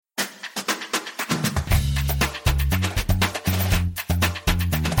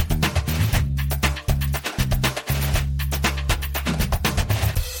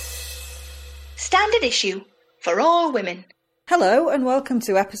Standard Issue for all women. Hello and welcome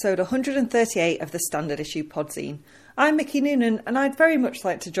to episode 138 of the Standard Issue Podzine. I'm Mickey Noonan and I'd very much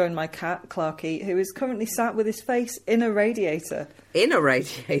like to join my cat, Clarky, who is currently sat with his face in a radiator. In a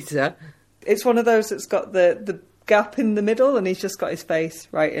radiator? It's one of those that's got the gap in the middle and he's just got his face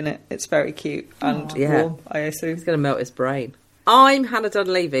right in it. It's very cute and warm, I assume. It's going to melt his brain. I'm Hannah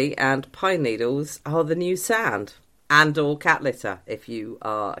Dunleavy and pine needles are the new sand. And or cat litter, if you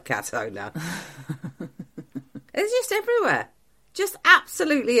are a cat owner. It's just everywhere. Just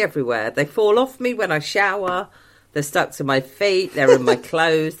absolutely everywhere. They fall off me when I shower. They're stuck to my feet. They're in my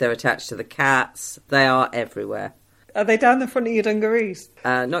clothes. They're attached to the cats. They are everywhere. Are they down the front of your dungarees?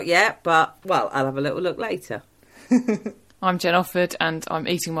 Not yet, but, well, I'll have a little look later. I'm Jen Offord and I'm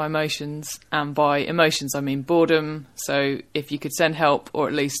eating my emotions, and by emotions I mean boredom, so if you could send help or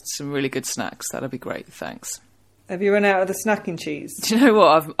at least some really good snacks, that'd be great, thanks. Have you run out of the snacking cheese? Do you know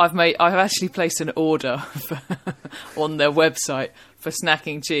what? I've actually placed an order on their website for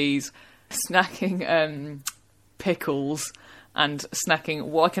snacking cheese, snacking pickles, and snacking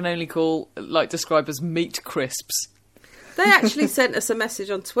what I can only describe as meat crisps. They actually sent us a message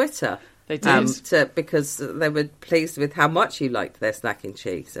on Twitter. They did. Because they were pleased with how much you liked their snacking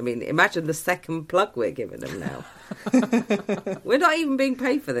cheese. I mean, imagine the second plug we're giving them now. We're not even being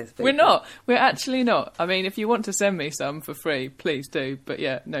paid for this. People. We're not. We're actually not. I mean, if you want to send me some for free, please do. But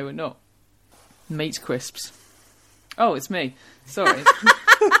yeah, no, we're not. Meat crisps. Oh, it's me. Sorry.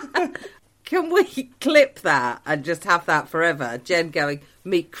 Can we clip that and just have that forever? Jen going,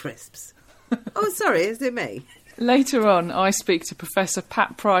 meat crisps. Oh, sorry, is it me? Later on, I speak to Professor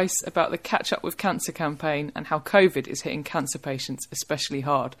Pat Price about the Catch Up with Cancer campaign and how COVID is hitting cancer patients especially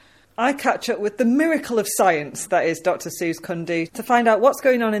hard. I catch up with the miracle of science, that is Dr. Suze Kundu, to find out what's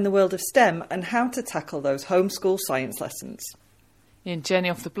going on in the world of STEM and how to tackle those homeschool science lessons. In Jenny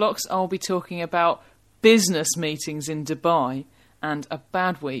Off the Blocks, I'll be talking about business meetings in Dubai and a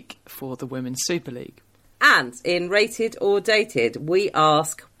bad week for the Women's Super League. And in Rated or Dated, we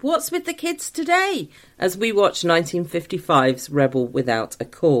ask, what's with the kids today? As we watch 1955's Rebel Without a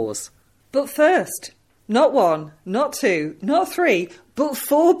Cause. But first, not one, not two, not three, but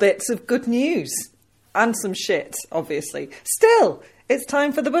 4 bits of good news. And some shit, obviously. Still, it's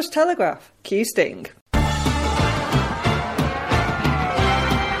time for the Bush Telegraph. Cue Sting.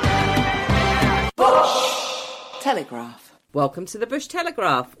 Bush Telegraph. Welcome to the Bush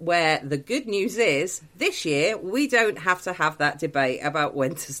Telegraph, where the good news is, this year, we don't have to have that debate about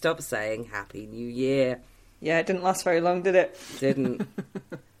when to stop saying Happy New Year. Yeah, it didn't last very long, did it? Didn't.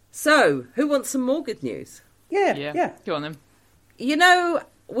 So, who wants some more good news? Yeah. Go on then. You know,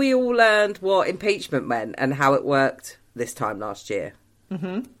 we all learned what impeachment meant and how it worked this time last year.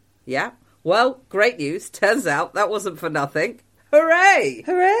 Mm-hmm. Yeah? Well, great news. Turns out that wasn't for nothing. Hooray!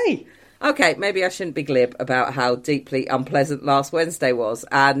 Hooray! OK, maybe I shouldn't be glib about how deeply unpleasant last Wednesday was,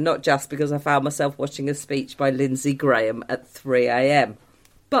 and not just because I found myself watching a speech by Lindsey Graham at 3 a.m.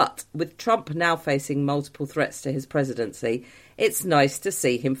 But with Trump now facing multiple threats to his presidency, it's nice to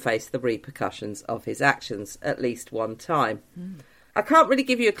see him face the repercussions of his actions at least one time. I can't really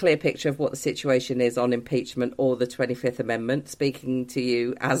give you a clear picture of what the situation is on impeachment or the 25th Amendment, speaking to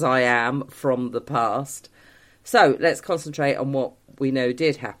you as I am from the past. So let's concentrate on what we know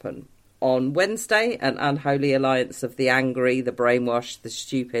did happen. On Wednesday, an unholy alliance of the angry, the brainwashed, the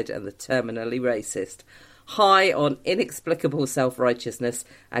stupid and the terminally racist, high on inexplicable self-righteousness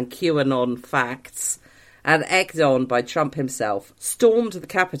and QAnon facts, and egged on by Trump himself, stormed the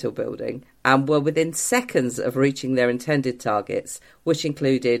Capitol building and were within seconds of reaching their intended targets, which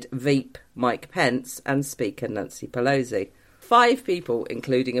included Veep Mike Pence and Speaker Nancy Pelosi. 5 people,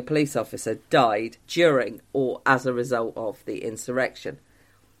 including a police officer, died during or as a result of the insurrection.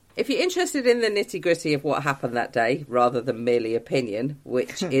 If you're interested in the nitty-gritty of what happened that day, rather than merely opinion,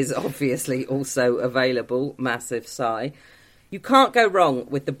 which is obviously also available, massive sigh, you can't go wrong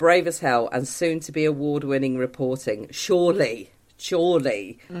with the brave as hell and soon-to-be award-winning reporting, surely,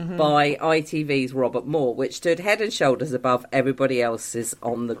 by ITV's Robert Moore, which stood head and shoulders above everybody else's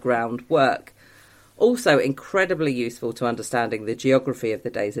on-the-ground work. Also incredibly useful to understanding the geography of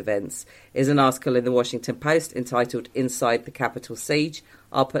the day's events is an article in the Washington Post entitled Inside the Capitol Siege.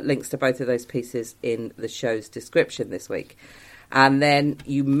 I'll put links to both of those pieces in the show's description this week. And then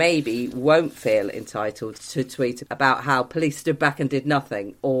you maybe won't feel entitled to tweet about how police stood back and did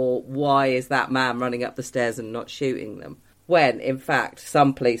nothing, or why is that man running up the stairs and not shooting them? When, in fact,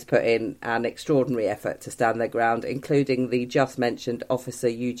 some police put in an extraordinary effort to stand their ground, including the just-mentioned Officer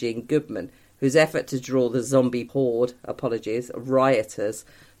Eugene Goodman, whose effort to draw the zombie horde, rioters,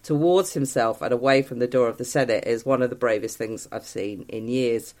 towards himself and away from the door of the Senate is one of the bravest things I've seen in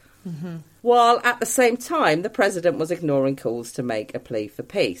years. While at the same time, the president was ignoring calls to make a plea for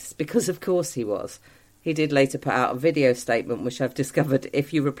peace, because of course he was. He did later put out a video statement, which I've discovered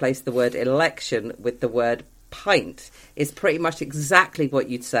if you replace the word election with the word pint, is pretty much exactly what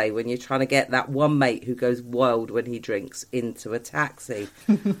you'd say when you're trying to get that one mate who goes wild when he drinks into a taxi.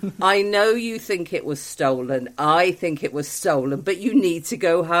 I know you think it was stolen. I think it was stolen, but you need to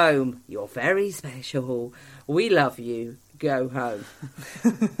go home. You're very special. We love you. Go home.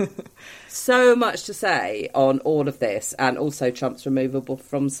 So much to say on all of this, and also Trump's removal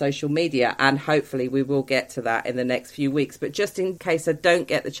from social media, and hopefully we will get to that in the next few weeks. But just in case I don't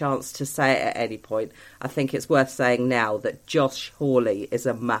get the chance to say it at any point, I think it's worth saying now that Josh Hawley is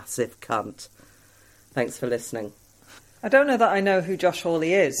a massive cunt. Thanks for listening. I don't know that I know who Josh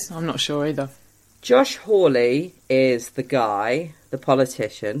Hawley is. I'm not sure either. Josh Hawley is the guy, the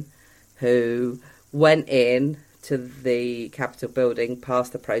politician, who went in to the Capitol building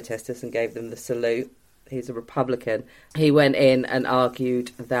past the protesters and gave them the salute. He's a Republican. He went in and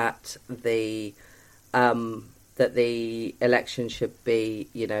argued that the election should be,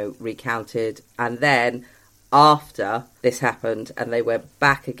 recounted. And then after this happened and they went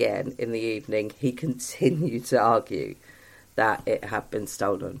back again in the evening, he continued to argue that it had been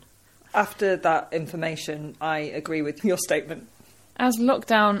stolen. After that information, I agree with your statement. As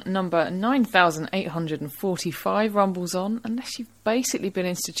lockdown number 9,845 rumbles on, unless you've basically been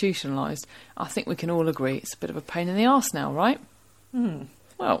institutionalised, I think we can all agree it's a bit of a pain in the arse now, right?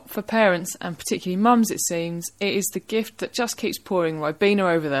 Well, for parents, and particularly mums it seems, it is the gift that just keeps pouring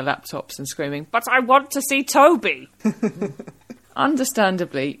Ribena over their laptops and screaming, "But I want to see Toby!"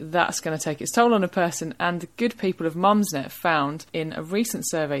 Understandably, that's going to take its toll on a person, and the good people of Mumsnet found in a recent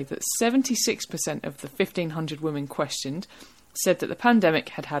survey that 76% of the 1,500 women questioned said that the pandemic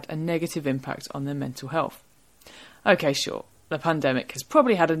had had a negative impact on their mental health. OK, sure, the pandemic has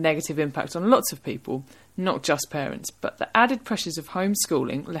probably had a negative impact on lots of people, not just parents, but the added pressures of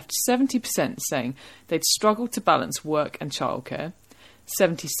homeschooling left 70% saying they'd struggled to balance work and childcare.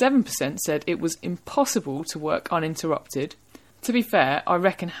 77% said it was impossible to work uninterrupted. To be fair, I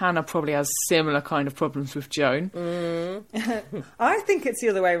reckon Hannah probably has similar kind of problems with Joan. I think it's the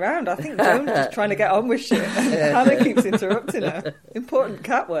other way around. I think Joan's just trying to get on with shit and Hannah keeps interrupting her. Important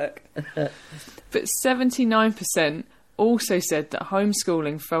cat work. But 79% also said that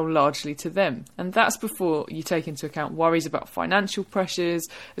homeschooling fell largely to them. And that's before you take into account worries about financial pressures,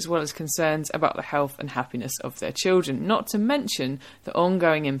 as well as concerns about the health and happiness of their children, not to mention the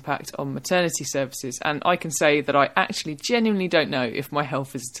ongoing impact on maternity services. And I can say that I actually genuinely don't know if my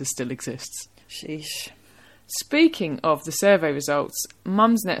health visitor still exists. Sheesh. Speaking of the survey results,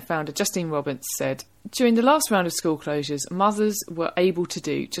 Mumsnet founder Justine Roberts said, during the last round of school closures, mothers were able to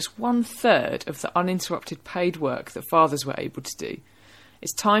do just 1/3 of the uninterrupted paid work that fathers were able to do.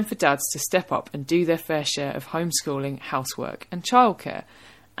 It's time for dads to step up and do their fair share of homeschooling, housework and childcare.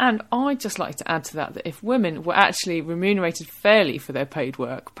 And I'd just like to add to that if women were actually remunerated fairly for their paid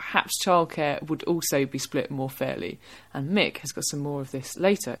work, perhaps childcare would also be split more fairly. And Mick has got some more of this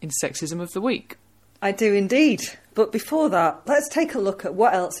later in Sexism of the Week. I do indeed. But before that, let's take a look at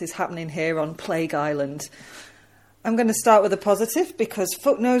what else is happening here on Plague Island. I'm going to start with a positive because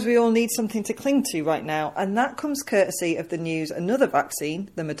fuck knows we all need something to cling to right now, and that comes courtesy of the news another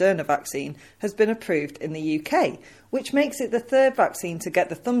vaccine, the Moderna vaccine, has been approved in the UK, which makes it the third vaccine to get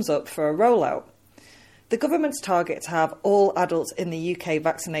the thumbs up for a rollout. The government's target to have all adults in the UK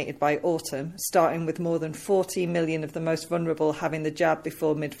vaccinated by autumn, starting with more than 40 million of the most vulnerable having the jab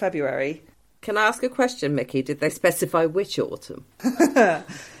before mid-February. Can I ask a question, Mickey? Did they specify which autumn?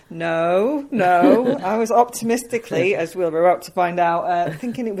 No. I was optimistically, as we're about to find out,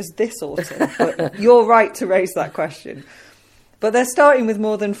 thinking it was this autumn. But you're right to raise that question. But they're starting with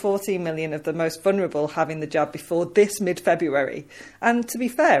more than 14 million of the most vulnerable having the jab before this mid-February. And to be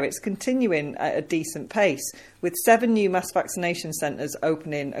fair, it's continuing at a decent pace, with 7 new mass vaccination centres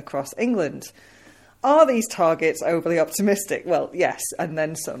opening across England. Are these targets overly optimistic? Well, yes, and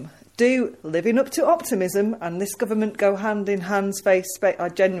then some. Do living up to optimism and this government go hand in hand space? I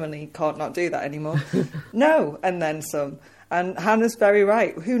genuinely can't not do that anymore. No, and then some. And Hannah's very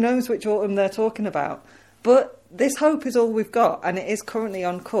right. Who knows which autumn they're talking about? But this hope is all we've got, and it is currently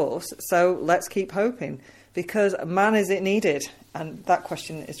on course, so let's keep hoping. Because man, is it needed? And that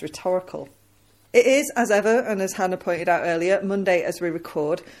question is rhetorical. It is, as ever, and as Hannah pointed out earlier, Monday as we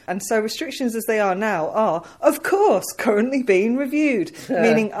record, and so restrictions as they are now are, of course, currently being reviewed,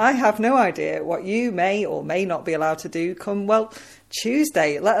 meaning I have no idea what you may or may not be allowed to do come, well,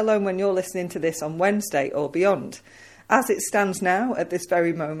 Tuesday, let alone when you're listening to this on Wednesday or beyond. As it stands now, at this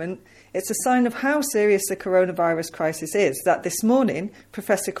very moment, it's a sign of how serious the coronavirus crisis is that this morning,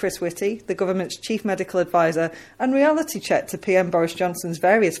 Professor Chris Whitty, the government's chief medical advisor and reality check to PM Boris Johnson's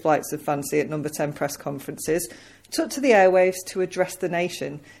various flights of fancy at Number 10 press conferences, took to the airwaves to address the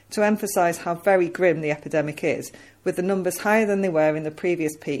nation to emphasise how very grim the epidemic is, with the numbers higher than they were in the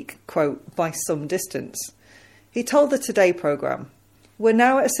previous peak, quote, by some distance. He told the Today programme, "We're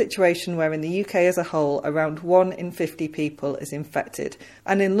now at a situation where in the UK as a whole, around 1 in 50 people is infected.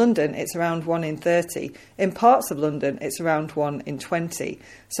 And in London, it's around 1 in 30. In parts of London, it's around 1 in 20.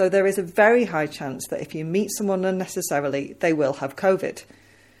 So there is a very high chance that if you meet someone unnecessarily, they will have COVID."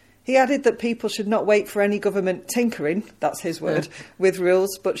 He added that people should not wait for any government tinkering, that's his word, with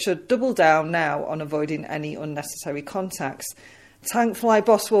rules, but should double down now on avoiding any unnecessary contacts. Tank, fly,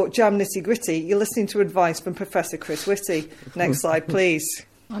 boss walk, jam, nitty gritty. You're listening to advice from Professor Chris Whitty. Next slide, please.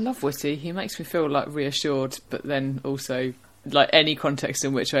 I love Whitty. He makes me feel like reassured, but then also, like any context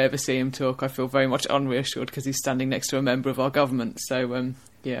in which I ever see him talk, I feel very much unreassured because he's standing next to a member of our government. So,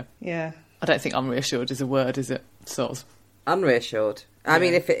 yeah. Yeah. I don't think unreassured is a word, is it? Soz. Unreassured. I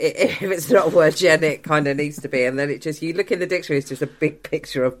mean, if it's not a word, Jen, it kind of needs to be. And then it just, you look in the dictionary, it's just a big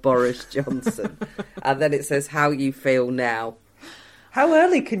picture of Boris Johnson. And then it says, how you feel now. How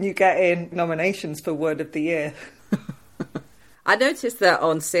early can you get in nominations for Word of the Year? I noticed that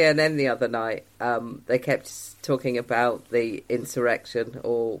on CNN the other night, they kept talking about the insurrection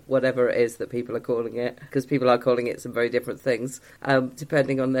or whatever it is that people are calling it, because people are calling it some very different things,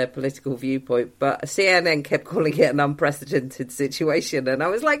 depending on their political viewpoint. But CNN kept calling it an unprecedented situation, and I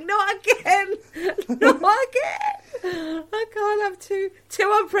was like, not again! Not again! I can't have two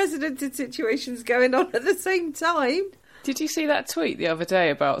unprecedented situations going on at the same time. Did you see that tweet the other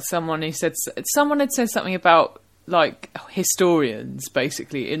day about someone who said... Someone had said something about like historians,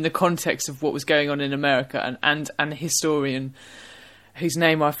 basically, in the context of what was going on in America, and a historian whose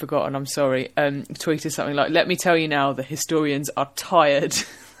name I've forgotten, I'm sorry, tweeted something like, "Let me tell you now, the historians are tired."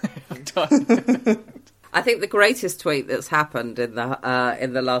 I think the greatest tweet that's happened in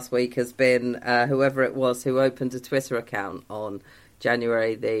the last week has been whoever it was who opened a Twitter account on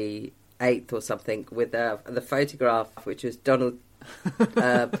January the 8th or something with the photograph, which was Donald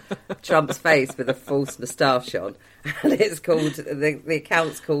Trump's face with a false moustache on, and it's called the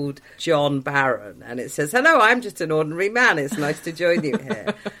account's called John Barron, and it says, "Hello, I'm just an ordinary man. It's nice to join you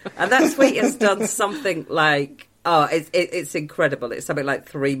here." And that tweet has done something like, it's incredible. It's something like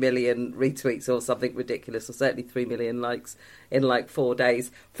 3 million retweets or something ridiculous, or certainly 3 million likes in like 4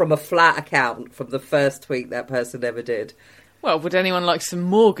 days from a flat account from the first tweet that person ever did. Well, would anyone like some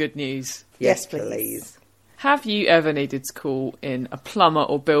more good news? Yes, please. Have you ever needed to call in a plumber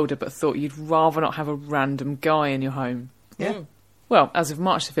or builder but thought you'd rather not have a random guy in your home? Yeah. Well, as of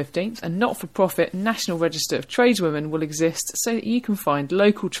March the 15th, a not-for-profit National Register of Tradeswomen will exist so that you can find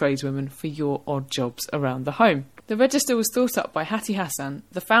local tradeswomen for your odd jobs around the home. The register was thought up by Hattie Hassan,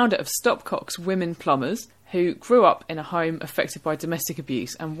 the founder of Stopcock's Women Plumbers, who grew up in a home affected by domestic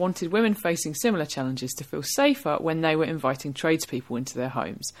abuse and wanted women facing similar challenges to feel safer when they were inviting tradespeople into their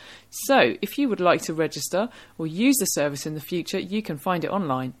homes. So, if you would like to register or use the service in the future, you can find it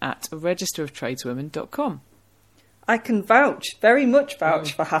online at registeroftradeswomen.com. I can very much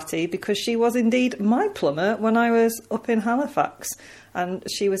vouch for Hattie, because she was indeed my plumber when I was up in Halifax, and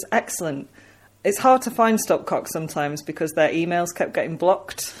she was excellent. It's hard to find Stopcock sometimes because their emails kept getting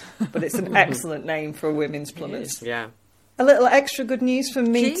blocked, but it's an excellent name for women's plumbers. Yeah. A little extra good news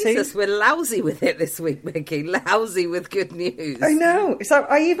from me too. Jesus, we're lousy with it this week, Mickey. Lousy with good news. I know. So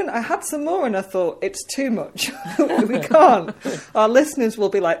I had some more and I thought, it's too much. We can't. Our listeners will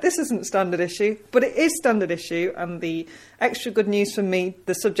be like, this isn't standard issue, but it is standard issue, and the extra good news from me,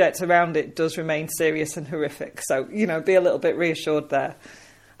 the subject around it does remain serious and horrific. So, be a little bit reassured there.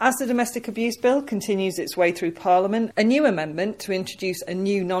 As the Domestic Abuse Bill continues its way through Parliament, a new amendment to introduce a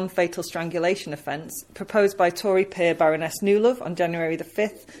new non-fatal strangulation offence, proposed by Tory peer Baroness Newlove on January the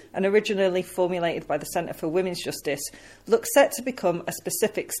 5th and originally formulated by the Centre for Women's Justice, looks set to become a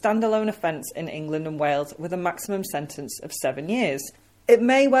specific standalone offence in England and Wales with a maximum sentence of 7 years. It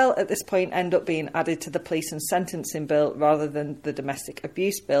may well at this point end up being added to the Police and Sentencing Bill rather than the Domestic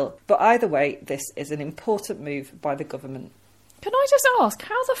Abuse Bill, but either way, this is an important move by the government. Can I just ask,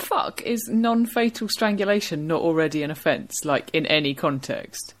 how the fuck is non-fatal strangulation not already an offence, like, in any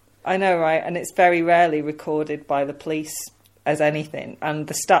context? I know, right? And it's very rarely recorded by the police as anything. And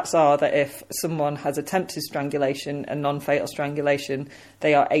the stats are that if someone has attempted strangulation and non-fatal strangulation,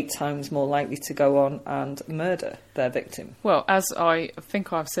 they are 8 times more likely to go on and murder their victim. Well, as I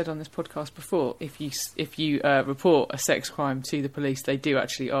think I've said on this podcast before, if you report a sex crime to the police, they do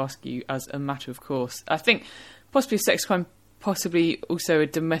actually ask you as a matter of course. I think possibly a sex crime, possibly also a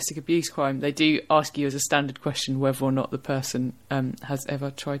domestic abuse crime, they do ask you as a standard question whether or not the person has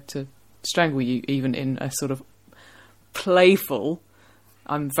ever tried to strangle you, even in a sort of playful,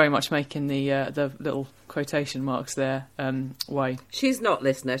 I'm very much making the little quotation marks there, way. She's not,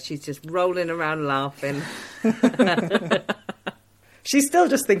 listener. She's just rolling around laughing. She's still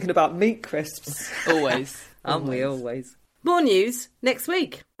just thinking about meat crisps. Always. Aren't we always? More news next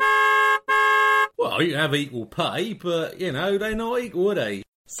week. Well, you have equal pay, but, they're not equal, are they?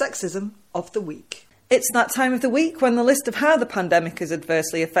 Sexism of the week. It's that time of the week when the list of how the pandemic is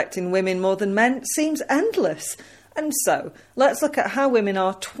adversely affecting women more than men seems endless. And so, let's look at how women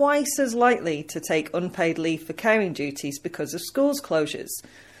are twice as likely to take unpaid leave for caring duties because of schools closures.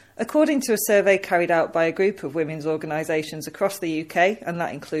 According to a survey carried out by a group of women's organisations across the UK, and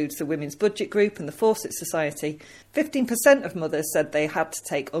that includes the Women's Budget Group and the Fawcett Society, 15% of mothers said they had to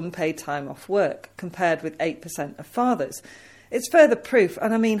take unpaid time off work, compared with 8% of fathers. It's further proof,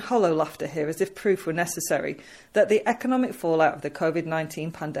 and I mean hollow laughter here as if proof were necessary, that the economic fallout of the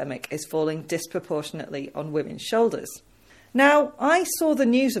COVID-19 pandemic is falling disproportionately on women's shoulders. Now, I saw the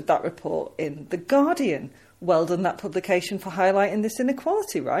news of that report in The Guardian. Well done, that publication, for highlighting this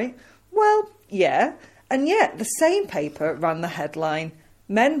inequality, right? Well, yeah. And yet, the same paper ran the headline,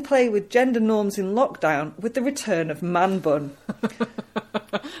 "Men play with gender norms in lockdown with the return of man bun."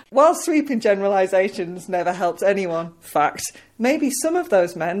 While sweeping generalisations never helped anyone, fact, maybe some of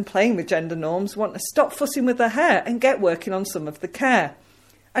those men playing with gender norms want to stop fussing with their hair and get working on some of the care.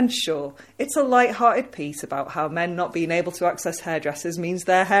 And sure, it's a light-hearted piece about how men not being able to access hairdressers means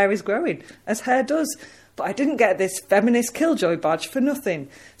their hair is growing, as hair does. But I didn't get this feminist killjoy badge for nothing.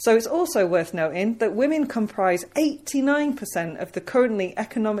 So it's also worth noting that women comprise 89% of the currently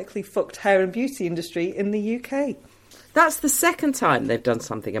economically fucked hair and beauty industry in the UK. That's the second time they've done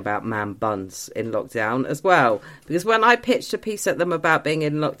something about man buns in lockdown as well. Because when I pitched a piece at them about being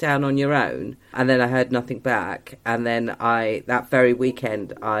in lockdown on your own, and then I heard nothing back, and then that very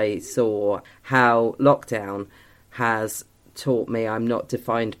weekend I saw how lockdown has taught me I'm not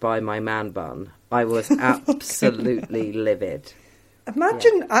defined by my man bun, I was absolutely livid.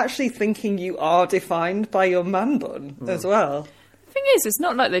 Imagine actually thinking you are defined by your man bun as well. The thing is, it's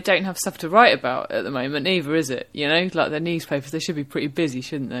not like they don't have stuff to write about at the moment either, is it? Like their newspapers, they should be pretty busy,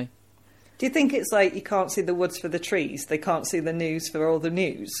 shouldn't they? Do you think it's like you can't see the woods for the trees? They can't see the news for all the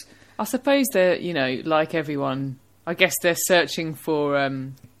news? I suppose they're, like everyone, I guess they're searching for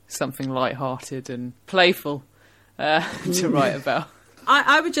something light-hearted and playful to write about.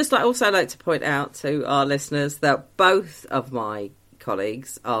 I would just also like to point out to our listeners that both of my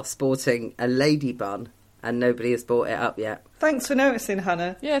colleagues are sporting a lady bun and nobody has brought it up yet. Thanks for noticing,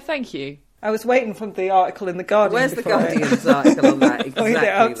 Hannah. Yeah, thank you. I was waiting for the article in The Guardian. Where's The Guardian's article on that? Exactly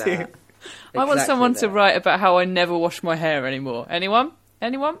that. I want someone to write about how I never wash my hair anymore. Anyone?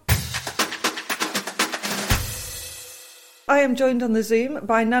 I am joined on the Zoom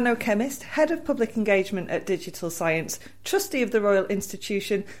by nanochemist, head of public engagement at Digital Science, trustee of the Royal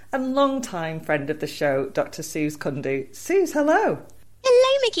Institution, and long-time friend of the show, Dr. Suze Kundu. Suze, hello.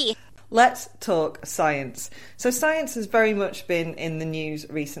 Hello, Mickey. Let's talk science. So science has very much been in the news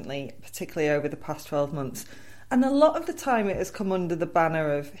recently, particularly over the past 12 months. And a lot of the time it has come under the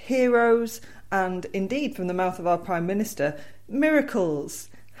banner of heroes and, indeed, from the mouth of our Prime Minister, miracles.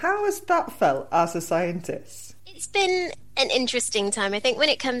 How has that felt as a scientist? It's been an interesting time. I think when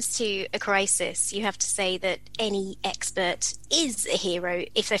it comes to a crisis, you have to say that any expert is a hero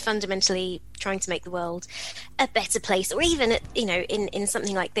if they're fundamentally trying to make the world a better place, or even, in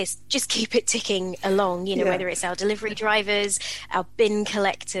something like this, just keep it ticking along, whether it's our delivery drivers, our bin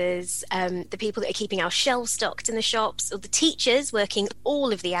collectors, the people that are keeping our shelves stocked in the shops, or the teachers working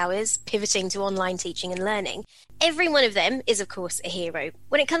all of the hours, pivoting to online teaching and learning. Every one of them is, of course, a hero.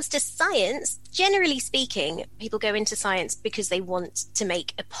 When it comes to science, generally speaking, people go into science because they want to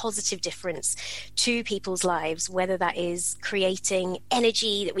make a positive difference to people's lives, whether that is creating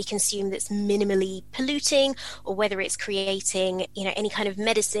energy that we consume that's minimally polluting, or whether it's creating, any kind of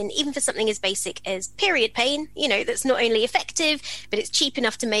medicine, even for something as basic as period pain, that's not only effective, but it's cheap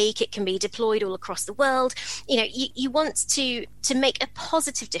enough to make, it can be deployed all across the world. You want to make a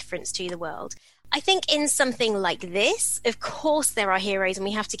positive difference to the world. I think in something like this, of course, there are heroes, and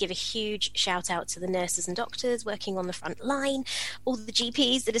we have to give a huge shout out to the nurses and doctors working on the front line, all the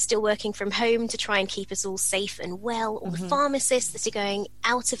GPs that are still working from home to try and keep us all safe and well, all the pharmacists that are going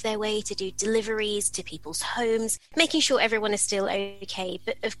out of their way to do deliveries to people's homes, making sure everyone is still okay.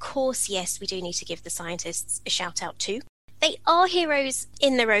 But of course, yes, we do need to give the scientists a shout out too. they are heroes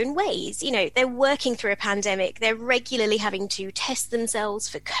in their own ways. You know, they're working through a pandemic. They're regularly having to test themselves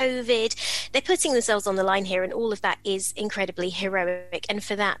for COVID. They're putting themselves on the line here, and all of that is incredibly heroic. And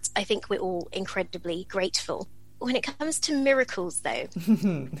for that, I think we're all incredibly grateful. When it comes to miracles, though,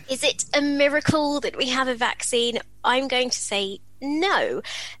 is it a miracle that we have a vaccine? I'm going to say no.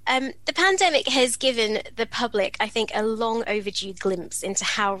 The pandemic has given the public, I think, a long overdue glimpse into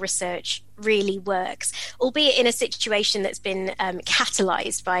how research really works, albeit in a situation that's been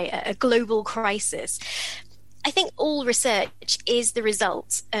catalyzed by a global crisis. I think all research is the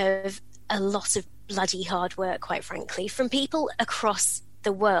result of a lot of bloody hard work, quite frankly, from people across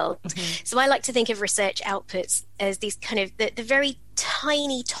the world. So I like to think of research outputs as these kind of the very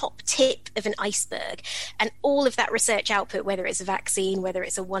tiny top tip of an iceberg, and all of that research output, whether it's a vaccine, whether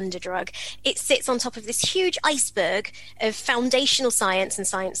it's a wonder drug, it sits on top of this huge iceberg of foundational science and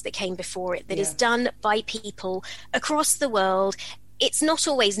science that came before it, that is done by people across the world. It's not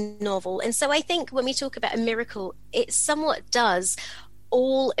always novel, and so I think when we talk about a miracle, it somewhat does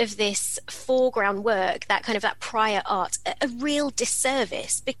all of this foreground work, that kind of that prior art, a real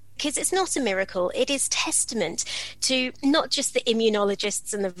disservice, because it's not a miracle. It is testament to not just the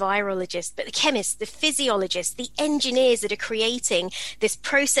immunologists and the virologists, but the chemists, the physiologists, the engineers that are creating this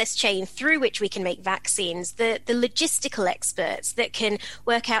process chain through which we can make vaccines, the logistical experts that can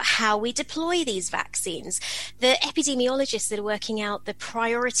work out how we deploy these vaccines, the epidemiologists that are working out the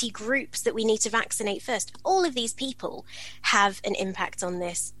priority groups that we need to vaccinate first. All of these people have an impact on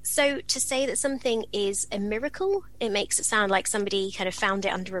this. So to say that something is a miracle, it makes it sound like somebody kind of found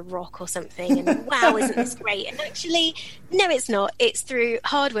it under a rock or something, and wow, isn't this great? And actually, no, it's not. It's through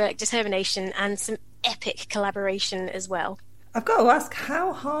hard work, determination, and some epic collaboration as well. I've got to ask,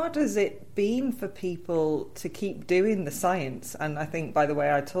 how hard has it been for people to keep doing the science? And I think by the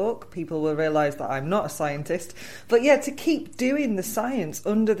way I talk, people will realise that I'm not a scientist. But yeah, to keep doing the science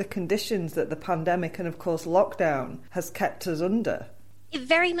under the conditions that the pandemic and, of course, lockdown has kept us under. It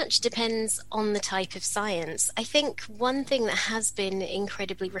very much depends on the type of science. I think one thing that has been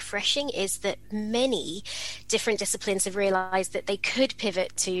incredibly refreshing is that many different disciplines have realised that they could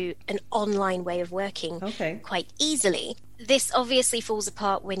pivot to an online way of working quite easily. This obviously falls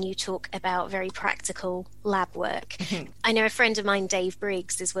apart when you talk about very practical lab work. I know a friend of mine, Dave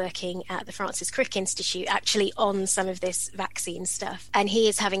Briggs, is working at the Francis Crick Institute actually on some of this vaccine stuff. And he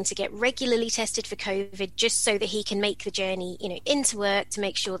is having to get regularly tested for COVID just so that he can make the journey, into work to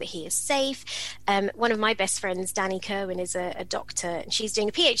make sure that he is safe. One of my best friends, Danny Kerwin, is a doctor, and she's doing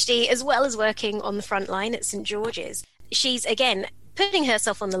a PhD as well as working on the front line at St. George's. She's, again, putting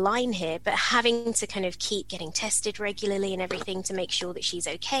herself on the line here, but having to kind of keep getting tested regularly and everything to make sure that she's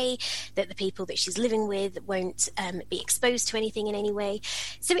okay, that the people that she's living with won't be exposed to anything in any way.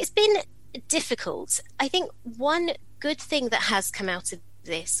 So it's been difficult. I think one good thing that has come out of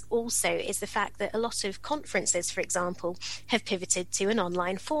this also is the fact that a lot of conferences, for example, have pivoted to an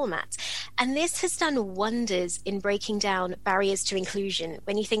online format. And this has done wonders in breaking down barriers to inclusion.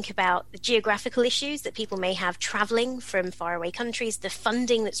 When you think about the geographical issues that people may have traveling from faraway countries, the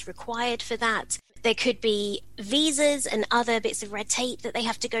funding that's required for that, there could be visas and other bits of red tape that they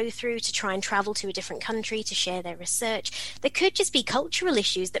have to go through to try and travel to a different country to share their research. There could just be cultural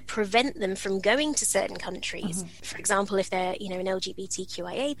issues that prevent them from going to certain countries. For example, if they're, an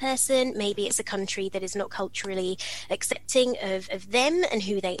LGBTQIA person, maybe it's a country that is not culturally accepting of them and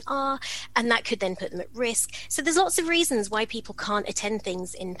who they are, and that could then put them at risk. So there's lots of reasons why people can't attend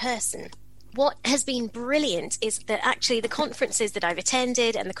things in person. What has been brilliant is that actually the conferences that I've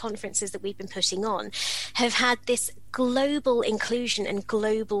attended and the conferences that we've been putting on have had this global inclusion and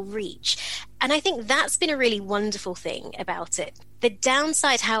global reach. And I think that's been a really wonderful thing about it. The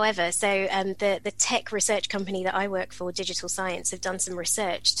downside, however, so the tech research company that I work for, Digital Science, have done some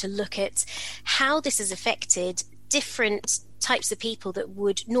research to look at how this has affected different types of people that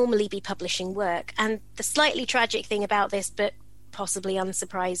would normally be publishing work. And the slightly tragic thing about this, but possibly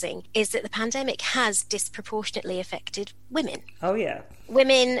unsurprising, is that the pandemic has disproportionately affected women. Oh, yeah.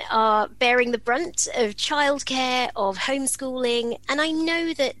 Women are bearing the brunt of childcare, of homeschooling, and I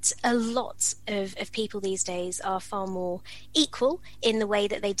know that a lot of people these days are far more equal in the way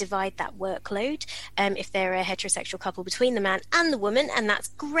that they divide that workload, if they're a heterosexual couple between the man and the woman, and that's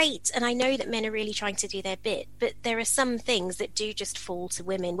great, and I know that men are really trying to do their bit, but there are some things that do just fall to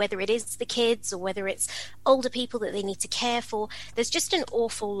women, whether it is the kids or whether it's older people that they need to care for. There's just an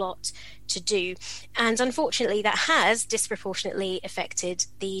awful lot to do, and unfortunately that has disproportionately affected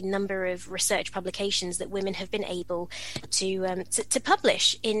the number of research publications that women have been able to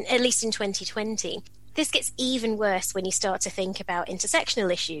publish, in at least in 2020. this gets even worse when you start to think about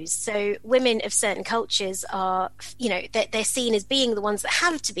intersectional issues. So women of certain cultures are, they're seen as being the ones that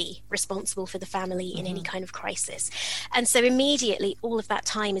have to be responsible for the family in any kind of crisis. And so immediately all of that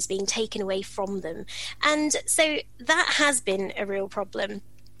time is being taken away from them. And so that has been a real problem.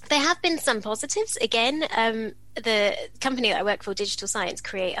 There have been some positives. Again, the company that I work for, Digital Science,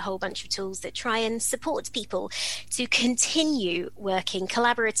 create a whole bunch of tools that try and support people to continue working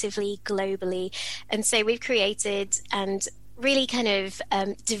collaboratively, globally. And so we've created and really kind of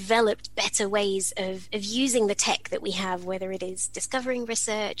developed better ways of using the tech that we have, whether it is discovering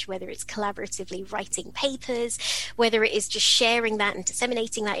research, whether it's collaboratively writing papers, whether it is just sharing that and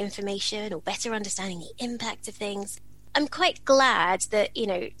disseminating that information, or better understanding the impact of things. I'm quite glad that,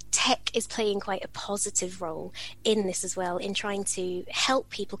 tech is playing quite a positive role in this as well, in trying to help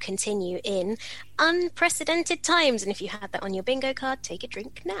people continue in unprecedented times. And if you had that on your bingo card, take a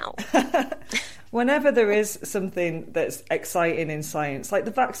drink now. Whenever there is something that's exciting in science, like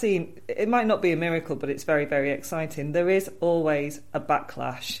the vaccine, it might not be a miracle, but it's very, very exciting. There is always a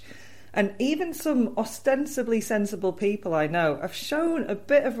backlash. And even some ostensibly sensible people I know have shown a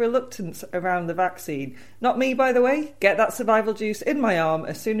bit of reluctance around the vaccine. Not me, by the way. Get that survival juice in my arm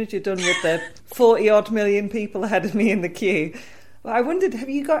as soon as you're done with the 40-odd million people ahead of me in the queue. But I wondered, have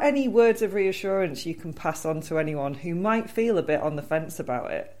you got any words of reassurance you can pass on to anyone who might feel a bit on the fence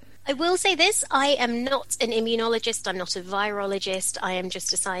about it? I will say this, I am not an immunologist, I'm not a virologist, I am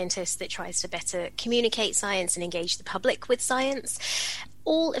just a scientist that tries to better communicate science and engage the public with science.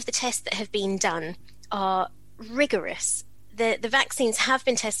 All of the tests that have been done are rigorous. The vaccines have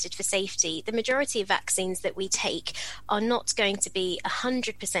been tested for safety. The majority of vaccines that we take are not going to be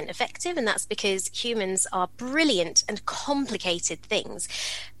 100% effective, and that's because humans are brilliant and complicated things.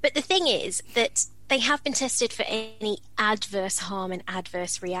 But the thing is that they have been tested for any adverse harm and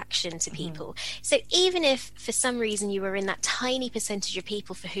adverse reaction to people. So even if for some reason you are in that tiny percentage of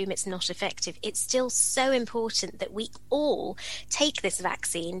people for whom it's not effective, it's still so important that we all take this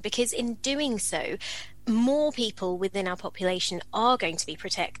vaccine, because in doing so, more people within our population are going to be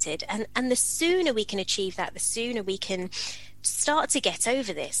protected. And the sooner we can achieve that, the sooner we can start to get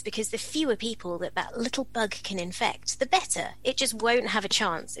over this, because the fewer people that little bug can infect, the better. It just won't have a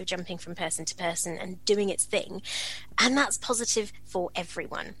chance of jumping from person to person and doing its thing. And that's positive for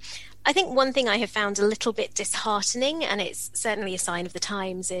everyone. I think one thing I have found a little bit disheartening, and it's certainly a sign of the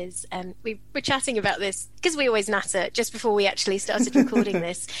times, is we were chatting about this because we always natter just before we actually started recording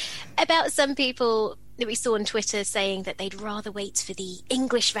this, about some people that we saw on Twitter saying that they'd rather wait for the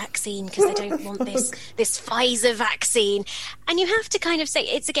English vaccine because they don't want this Pfizer vaccine. And you have to kind of say,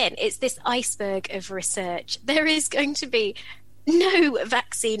 it's this iceberg of research. There is going to be no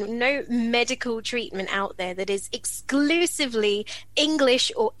vaccine, no medical treatment out there that is exclusively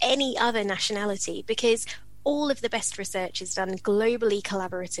English or any other nationality, because all of the best research is done globally,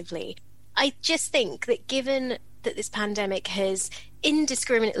 collaboratively. I just think that given that this pandemic has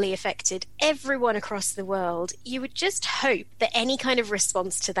indiscriminately affected everyone across the world, you would just hope that any kind of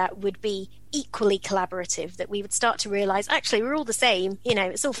response to that would be equally collaborative, that we would start to realise, actually, we're all the same,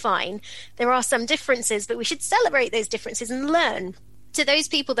 it's all fine. There are some differences, but we should celebrate those differences and learn. To those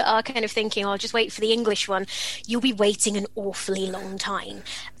people that are kind of thinking, I'll just wait for the English one, you'll be waiting an awfully long time.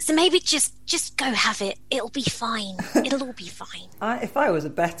 So maybe just go have it. It'll be fine. It'll all be fine. If I was a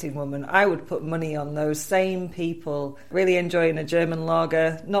betting woman, I would put money on those same people really enjoying a German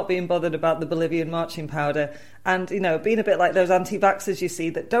lager, not being bothered about the Bolivian marching powder, and, being a bit like those anti-vaxxers you see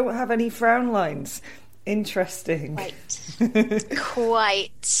that don't have any frown lines. Interesting. Right.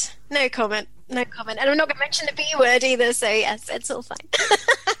 Quite. No comment. And I'm not going to mention the B word either, so yes, it's all fine.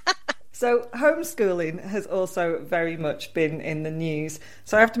 So homeschooling has also very much been in the news.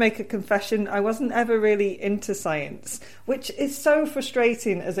 So I have to make a confession, I wasn't ever really into science, which is so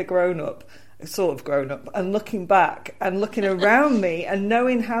frustrating as a grown-up, and looking back and looking around me and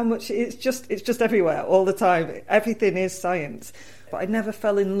knowing how much it's just everywhere all the time. Everything is science. But I never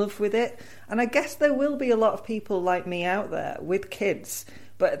fell in love with it. And I guess there will be a lot of people like me out there with kids,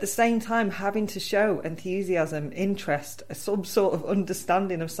 but at the same time having to show enthusiasm, interest, some sort of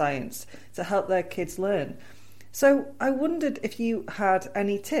understanding of science to help their kids learn. So I wondered if you had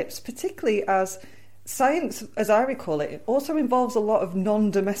any tips, particularly as science, as I recall it, also involves a lot of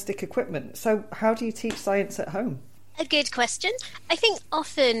non-domestic equipment. So how do you teach science at home? A good question. I think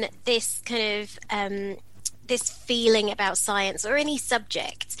often this kind of this feeling about science or any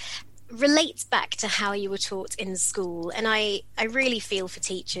subject relates back to how you were taught in school. And I really feel for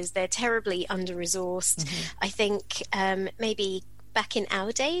teachers. They're terribly under-resourced. I think maybe back in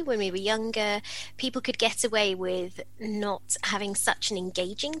our day when we were younger, people could get away with not having such an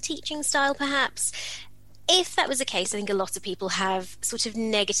engaging teaching style, perhaps. If that was the case, I think a lot of people have sort of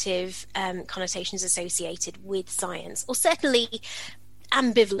negative connotations associated with science, or certainly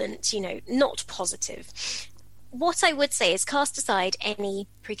ambivalent, not positive. What I would say is cast aside any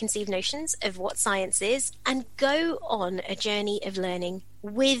preconceived notions of what science is and go on a journey of learning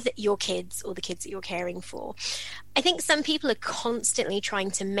with your kids or the kids that you're caring for. I think some people are constantly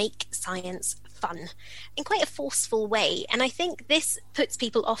trying to make science fun in quite a forceful way. And I think this puts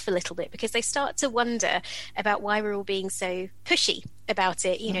people off a little bit because they start to wonder about why we're all being so pushy about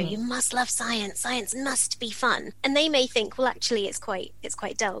it. You must love science. Science must be fun. And they may think, well, actually, it's quite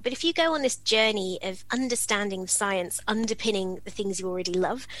dull. But if you go on this journey of understanding the science underpinning the things you already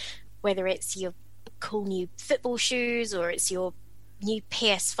love, whether it's your cool new football shoes or it's your new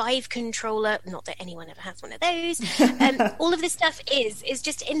PS5 controller, not that anyone ever has one of those, all of this stuff is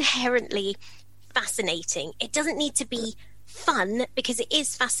just inherently fascinating. It doesn't need to be fun because it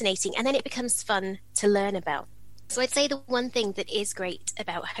is fascinating, and then it becomes fun to learn about. So I'd say the one thing that is great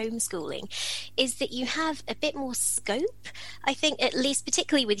about homeschooling is that you have a bit more scope. I think, at least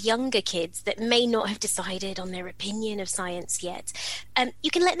particularly with younger kids that may not have decided on their opinion of science yet,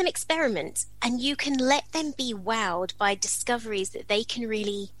 you can let them experiment and you can let them be wowed by discoveries that they can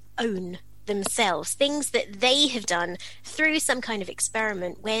really own themselves, things that they have done through some kind of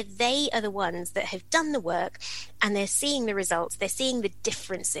experiment where they are the ones that have done the work and they're seeing the results, they're seeing the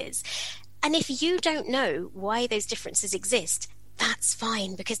differences. And if you don't know why those differences exist, that's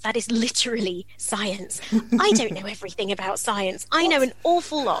fine, because that is literally science. I don't know everything about science. I know an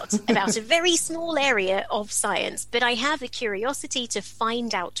awful lot about a very small area of science, but I have a curiosity to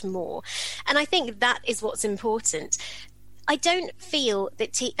find out more. And I think that is what's important. I don't feel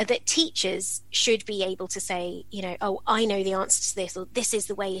that that teachers should be able to say, oh, I know the answer to this, or this is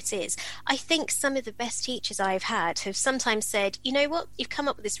the way it is. I think some of the best teachers I've had have sometimes said, you know what, you've come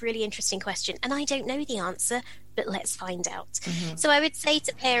up with this really interesting question and I don't know the answer, but let's find out. Mm-hmm. So I would say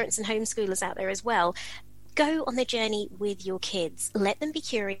to parents and homeschoolers out there as well, go on the journey with your kids. Let them be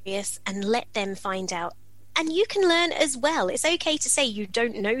curious and let them find out. And you can learn as well. It's okay to say you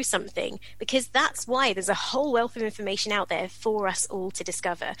don't know something, because that's why there's a whole wealth of information out there for us all to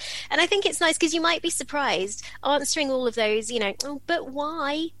discover. And I think it's nice because you might be surprised answering all of those, oh, but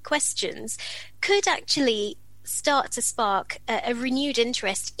why questions could actually start to spark a renewed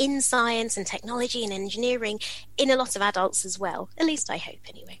interest in science and technology and engineering in a lot of adults as well. At least I hope,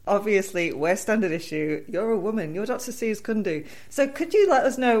 anyway. Obviously, we're Standard Issue. You're a woman. You're Dr. Suze Kundu. So could you let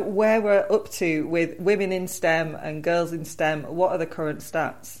us know where we're up to with women in STEM and girls in STEM? What are the current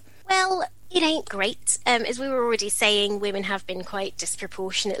stats? Well, it ain't great. As we were already saying, women have been quite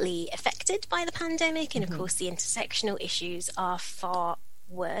disproportionately affected by the pandemic, and of course the intersectional issues are far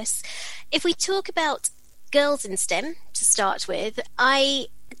worse. If we talk about girls in STEM, to start with, I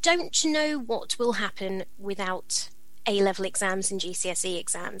don't know what will happen without A-level exams and GCSE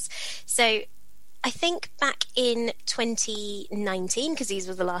exams. So I think back in 2019, because these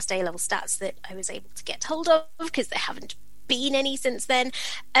were the last A-level stats that I was able to get hold of, because there haven't been any since then,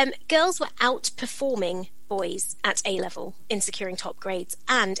 girls were outperforming boys at A-level in securing top grades,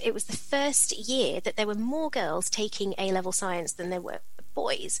 and it was the first year that there were more girls taking A-level science than there were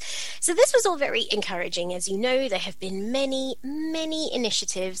boys. So this was all very encouraging. As you know, there have been many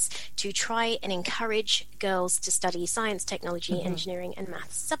initiatives to try and encourage girls to study science, technology, engineering and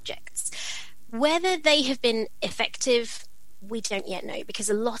maths subjects. Whether they have been effective, we don't yet know, because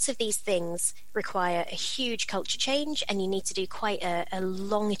a lot of these things require a huge culture change, and you need to do quite a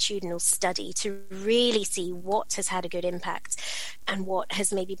longitudinal study to really see what has had a good impact and what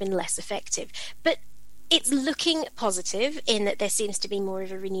has maybe been less effective. But it's looking positive in that there seems to be more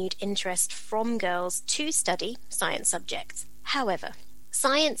of a renewed interest from girls to study science subjects. However,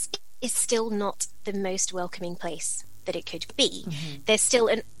 science is still not the most welcoming place that it could be. There's still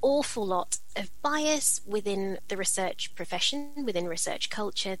an awful lot of bias within the research profession, within research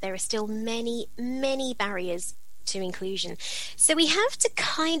culture. There are still many barriers to inclusion. So we have to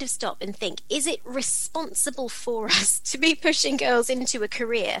kind of stop and think, is it responsible for us to be pushing girls into a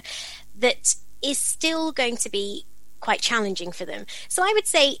career that is still going to be quite challenging for them? So I would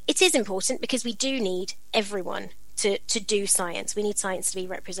say it is important, because we do need everyone to do science. We need science to be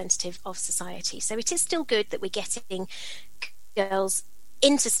representative of society. So it is still good that we're getting girls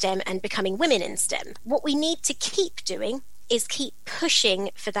into STEM and becoming women in STEM. What we need to keep doing is keep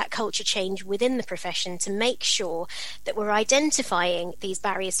pushing for that culture change within the profession to make sure that we're identifying these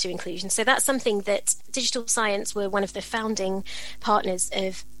barriers to inclusion. So that's something that Digital Science were one of the founding partners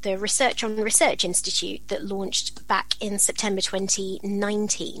of the Research on Research Institute that launched back in September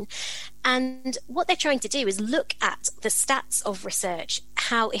 2019. And what they're trying to do is look at the stats of research,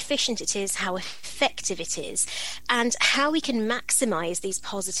 how efficient it is, how effective it is, and how we can maximize these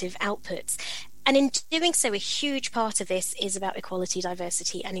positive outputs. And in doing so, a huge part of this is about equality,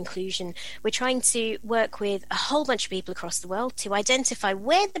 diversity, and inclusion. We're trying to work with a whole bunch of people across the world to identify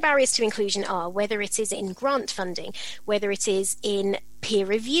where the barriers to inclusion are, whether it is in grant funding, whether it is in peer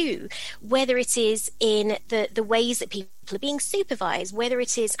review, whether it is in the ways that people are being supervised, whether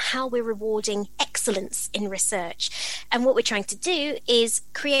it is how we're rewarding excellence in research. And what we're trying to do is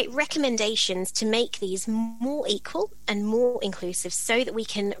create recommendations to make these more equal and more inclusive so that we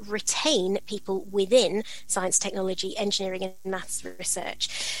can retain people within science, technology, engineering and maths research.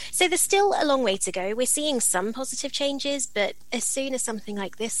 So there's still a long way to go. We're seeing some positive changes, but as soon as something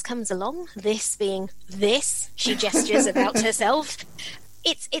like this comes along, this being this, she gestures about herself,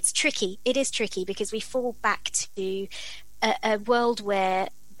 it's tricky. It is tricky because we fall back to a world where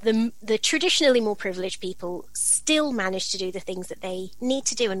the traditionally more privileged people still manage to do the things that they need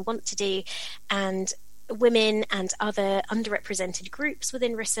to do and want to do, and women and other underrepresented groups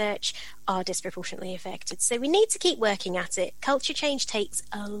within research are disproportionately affected. So we need to keep working at it. Culture change takes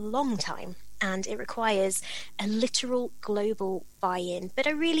a long time and it requires a literal global buy-in. But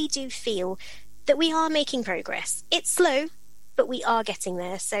I really do feel that we are making progress. It's slow, but we are getting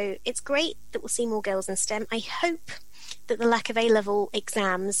there. So it's great that we'll see more girls in STEM. I hope that the lack of A-level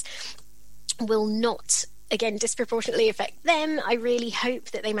exams will not, again, disproportionately affect them. I really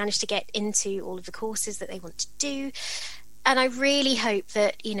hope that they manage to get into all of the courses that they want to do. And I really hope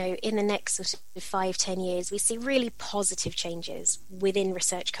that, you know, in the next sort of 5-10 years, we see really positive changes within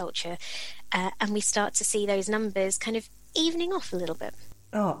research culture, and we start to see those numbers kind of evening off a little bit.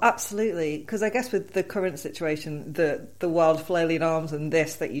 Oh, absolutely. Because I guess with the current situation, the wild flailing arms and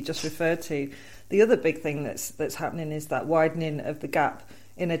this that you just referred to, the other big thing that's happening is that widening of the gap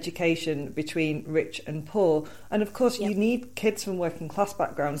in education between rich and poor. And of course, you need kids from working class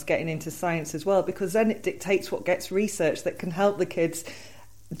backgrounds getting into science as well, because then it dictates what gets researched that can help the kids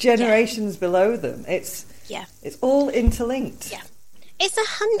generations below them. It's all interlinked. Yeah, it's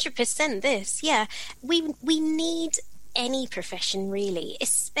 100% this. Yeah, we need any profession really,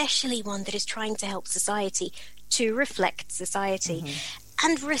 especially one that is trying to help society to reflect society.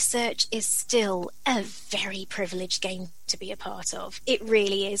 And research is still a very privileged game to be a part of. It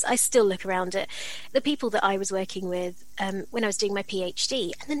really is. I still look around at the people that I was working with when I was doing my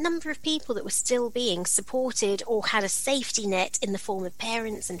PhD, and the number of people that were still being supported or had a safety net in the form of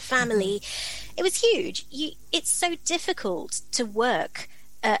parents and family. It was huge. It's so difficult to work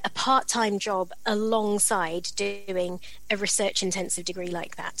a part-time job alongside doing a research-intensive degree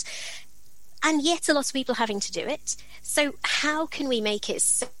like that. And yet a lot of people having to do it. So how can we make it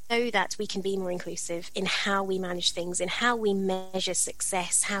so that we can be more inclusive in how we manage things, in how we measure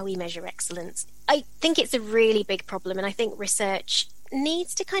success, how we measure excellence? I think it's a really big problem, and I think research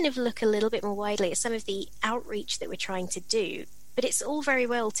needs to kind of look a little bit more widely at some of the outreach that we're trying to do. But it's all very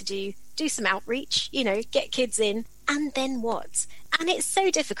well to do some outreach, you know, get kids in, and then what? And it's so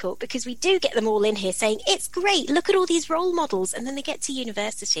difficult because we do get them all in here saying, it's great, look at all these role models. And then they get to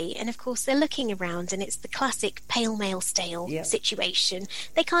university and of course they're looking around and it's the classic pale male stale situation.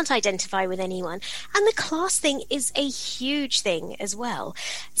 They can't identify with anyone. And the class thing is a huge thing as well.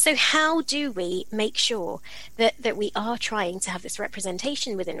 So how do we make sure that we are trying to have this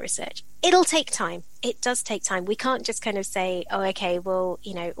representation within research? It'll take time. It does take time. We can't just kind of say, oh, okay, well,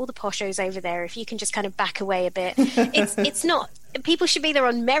 you know, all the poshos over there, if you can just kind of back away a bit. It's not. People should be there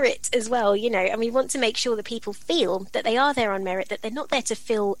on merit as well, you know, and we want to make sure that people feel that they are there on merit, that they're not there to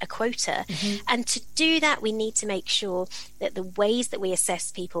fill a quota. And to do that, we need to make sure that the ways that we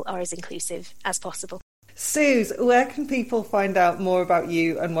assess people are as inclusive as possible. Suze, where can people find out more about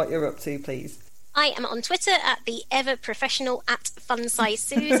you and what you're up to, please? I am on Twitter at the ever professional at FunSize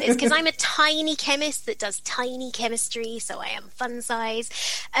Suze. It's because I'm a tiny chemist that does tiny chemistry, so I am FunSize.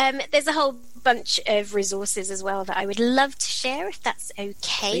 There's a whole bunch of resources as well that I would love to share, if that's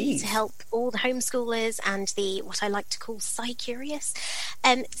okay, Please. To help all the homeschoolers and the what I like to call sci-curious.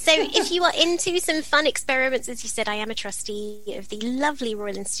 So if you are into some fun experiments, as you said, I am a trustee of the lovely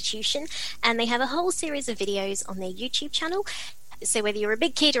Royal Institution, and they have a whole series of videos on their YouTube channel. So whether you're a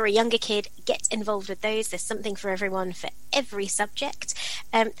big kid or a younger kid, get involved with those. There's something for everyone for every subject.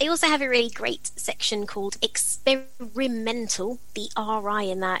 They also have a really great section called Experimental. The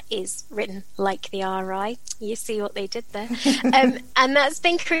RI in that is written like the RI. You see what they did there. And that's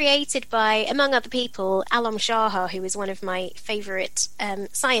been created by, among other people, Alam Shah, who is one of my favourite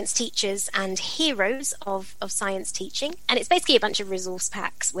science teachers and heroes of science teaching. And it's basically a bunch of resource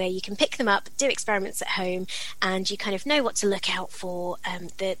packs where you can pick them up, do experiments at home, and you kind of know what to look out for,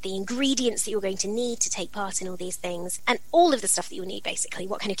 the ingredients that you're going to need to take part in all these things, and all of the stuff that you'll need, basically,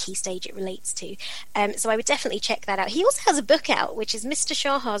 what kind of key stage it relates to. So I would definitely check that out. He also has a book out, which is Mr.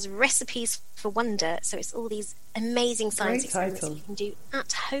 Shah's Recipes for Wonder. So it's all these amazing science experiments that you can do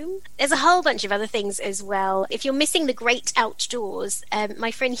at home. There's a whole bunch of other things as well. If you're missing the great outdoors,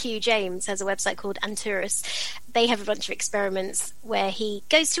 my friend Hugh James has a website called Anturus. They have a bunch of experiments where he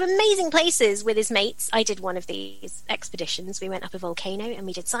goes to amazing places with his mates. I did one of these expeditions. We went up a volcano and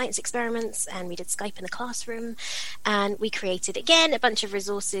we did science experiments, and we did Skype in the classroom, and we created, again, a bunch of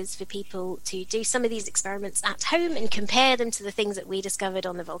resources for people to do some of these experiments at home and compare them to the things that we discovered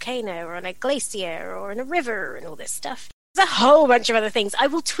on the volcano or on a glacier or in a river and all this stuff. There's a whole bunch of other things. I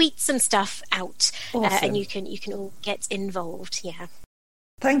will tweet some stuff out. Awesome. And you can all get involved. Yeah.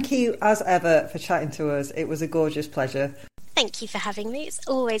 Thank you, as ever, for chatting to us. It was a gorgeous pleasure. Thank you for having me. It's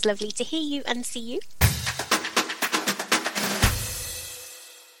always lovely to hear you and see you.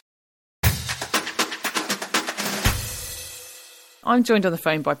 I'm joined on the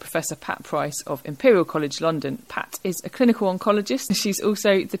phone by Professor Pat Price of Imperial College London. Pat is a clinical oncologist. She's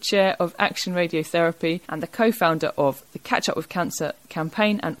also the chair of Action Radiotherapy and the co-founder of the Catch Up with Cancer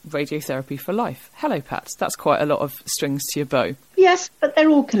campaign and Radiotherapy for Life. Hello, Pat. That's quite a lot of strings to your bow. Yes, but they're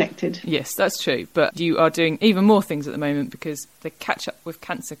all connected. Yes, that's true. But you are doing even more things at the moment, because the Catch Up with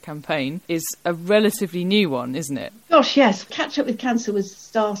Cancer campaign is a relatively new one, isn't it? Gosh, yes. Catch Up with Cancer was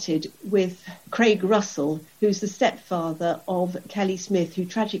started with Craig Russell, who's the stepfather of Kelly Smith, who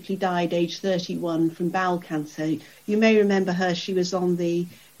tragically died aged 31 from bowel cancer. You may remember her. She was on the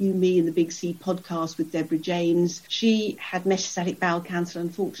You, Me and the Big C podcast with Deborah James. She had metastatic bowel cancer.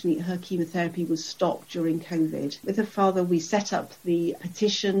 Unfortunately, her chemotherapy was stopped during COVID. With her father, we set up the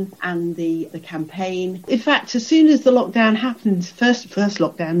petition and the campaign. In fact, as soon as the lockdown happened, first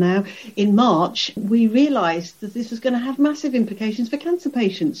lockdown now, in March, we realised that this was going to have massive implications for cancer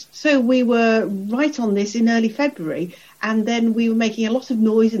patients. So we were right on this in early February, and then we were making a lot of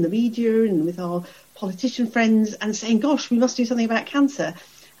noise in the media and with our politician friends and saying, gosh, we must do something about cancer.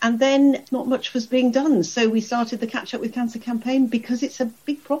 And then not much was being done. So we started the Catch Up with Cancer campaign because it's a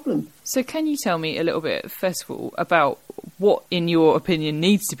big problem. So can you tell me a little bit, first of all, about what, in your opinion,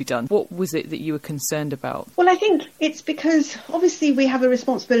 needs to be done? What was it that you were concerned about? Well, I think it's because obviously we have a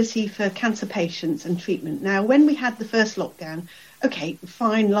responsibility for cancer patients and treatment. Now, when we had the first lockdown, okay,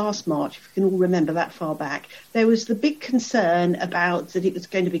 fine, last March, if you can all remember that far back, there was the big concern about that it was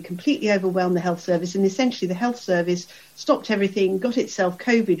going to be completely overwhelm the health service, and essentially the health service stopped everything, got itself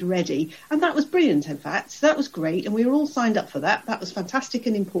COVID ready, and that was brilliant, in fact. So that was great, and we were all signed up for that. That was fantastic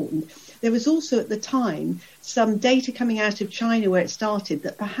and important. There was also at the time some data coming out of China where it started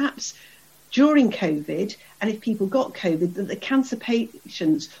that perhaps during COVID, and if people got COVID, that the cancer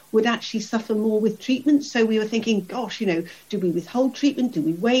patients would actually suffer more with treatment. So we were thinking, gosh, do we withhold treatment? Do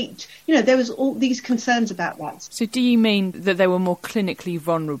we wait? There was all these concerns about that. So do you mean that they were more clinically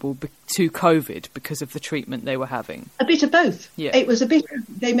vulnerable to COVID because of the treatment they were having? A bit of both. Yeah. It was a bit,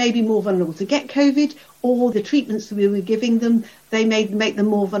 they may be more vulnerable to get COVID, or the treatments that we were giving them, they may make them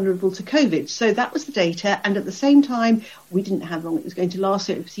more vulnerable to COVID. So that was the data. And at the same time, we didn't know how long it was going to last.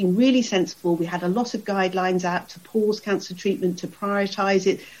 So it seemed really sensible. We had a lot of guidelines out to pause cancer treatment, to prioritise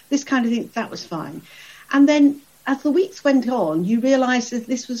it, this kind of thing. That was fine. And then as the weeks went on, you realised that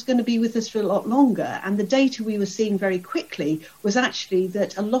this was going to be with us for a lot longer. And the data we were seeing very quickly was actually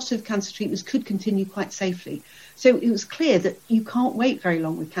that a lot of cancer treatments could continue quite safely. So it was clear that you can't wait very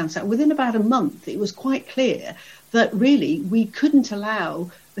long with cancer. And within about a month, it was quite clear that really we couldn't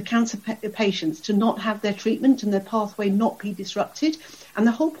allow the cancer patients to not have their treatment and their pathway not be disrupted. And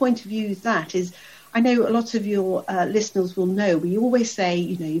the whole point of view is that is, I know a lot of your listeners will know, we always say,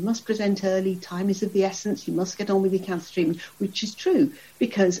 you must present early, time is of the essence, you must get on with your cancer treatment, which is true,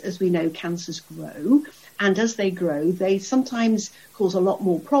 because as we know, cancers grow, and as they grow, they sometimes cause a lot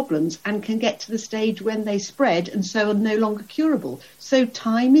more problems and can get to the stage when they spread and so are no longer curable. So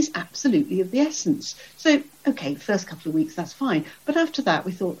time is absolutely of the essence. So, okay, first couple of weeks, that's fine. But after that,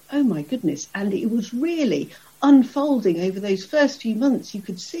 we thought, oh my goodness, and it was really unfolding over those first few months. You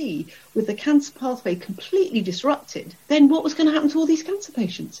could see with the cancer pathway completely disrupted, then what was going to happen to all these cancer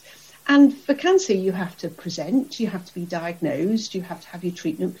patients? And for cancer, you have to present, you have to be diagnosed, you have to have your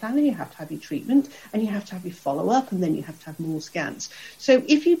treatment plan, and you have to have your treatment, and you have to have your follow-up, and then you have to have more scans. So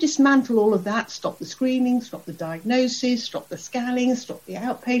if you dismantle all of that, stop the screening, stop the diagnosis, stop the scanning, stop the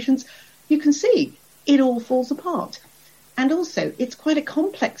outpatients, you can see it all falls apart. And also, it's quite a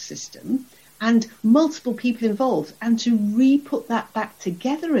complex system and multiple people involved. And to re-put that back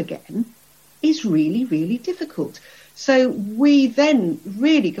together again is really, really difficult. So we then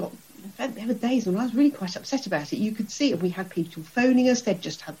really got... There were days when I was really quite upset about it. You could see it. We had people phoning us. They'd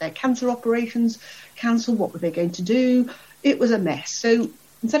just had their cancer operations cancelled. What were they going to do? It was a mess. So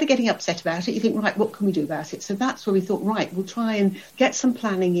instead of getting upset about it, you think, right, what can we do about it? So that's where we thought, right, we'll try and get some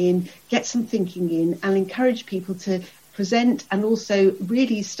planning in, get some thinking in, and encourage people to present and also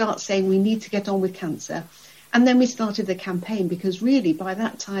really start saying we need to get on with cancer. And then we started the campaign because really by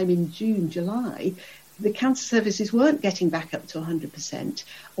that time in June, July, the cancer services weren't getting back up to 100%.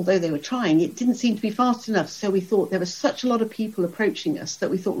 Although they were trying, it didn't seem to be fast enough. So we thought there was such a lot of people approaching us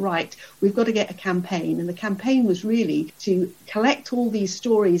that we thought, right, we've got to get a campaign. And the campaign was really to collect all these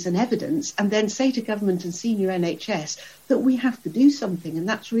stories and evidence and then say to government and senior NHS that we have to do something. And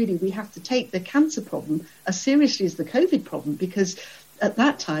that's really, we have to take the cancer problem as seriously as the COVID problem, because at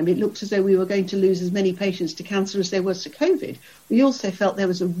that time, it looked as though we were going to lose as many patients to cancer as there was to COVID. We also felt there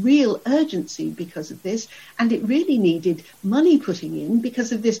was a real urgency because of this, and it really needed money putting in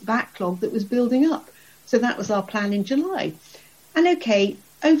because of this backlog that was building up. So that was our plan in July. And okay,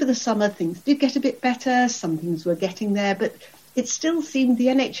 over the summer, things did get a bit better. Some things were getting there, but it still seemed the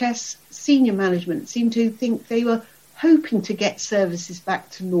NHS senior management seemed to think they were hoping to get services back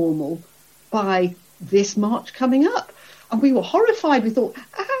to normal by this March coming up. And we were horrified. We thought,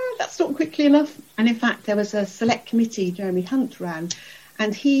 that's not quickly enough. And in fact, there was a select committee Jeremy Hunt ran,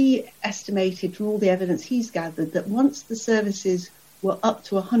 and he estimated from all the evidence he's gathered that once the services were up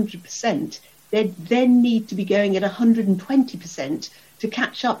to 100%, they'd then need to be going at 120% to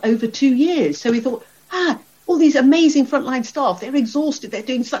catch up over 2 years. So we thought, all these amazing frontline staff, they're exhausted, they're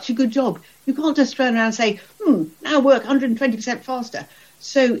doing such a good job. You can't just turn around and say, now work 120% faster.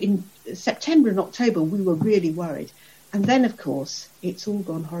 So in September and October, we were really worried. And then, of course, it's all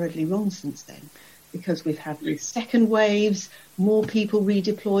gone horridly wrong since then, because we've had these second waves, more people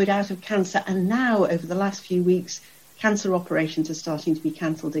redeployed out of cancer, and now, over the last few weeks, cancer operations are starting to be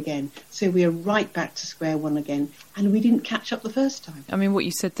cancelled again. So we are right back to square one again, and we didn't catch up the first time. I mean, what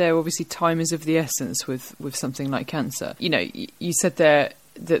you said there, obviously time is of the essence with something like cancer. You know, you said there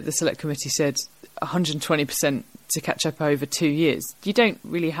that the Select Committee said 120% to catch up over 2 years. You don't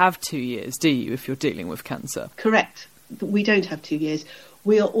really have 2 years, do you, if you're dealing with cancer? Correct. We don't have 2 years.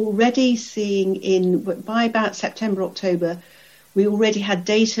 We are already seeing by about September, October, we already had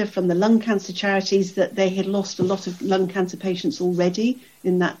data from the lung cancer charities that they had lost a lot of lung cancer patients already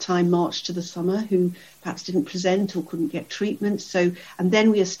in that time, March to the summer, who perhaps didn't present or couldn't get treatment. So, and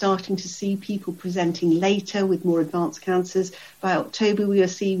then we are starting to see people presenting later with more advanced cancers. By October, we are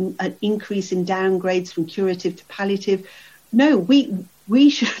seeing an increase in downgrades from curative to palliative. No, we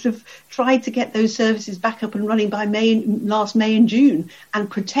should have tried to get those services back up and running by last May and June and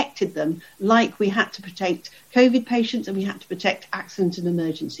protected them like we had to protect COVID patients and we had to protect accident and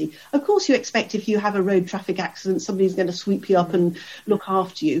emergency. Of course, you expect if you have a road traffic accident, somebody's going to sweep you up and look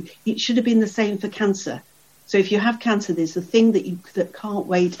after you. It should have been the same for cancer. So if you have cancer, there's the thing that can't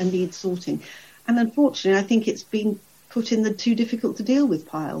wait and needs sorting. And unfortunately, I think it's been put in the too difficult to deal with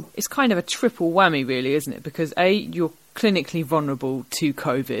pile. It's kind of a triple whammy, really, isn't it? Because A, you're clinically vulnerable to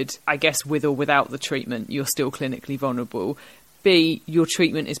COVID. I guess with or without the treatment, you're still clinically vulnerable. B, your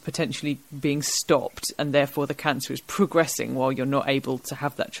treatment is potentially being stopped and therefore the cancer is progressing while you're not able to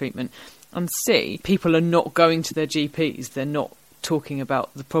have that treatment. And C, people are not going to their GPs. They're not talking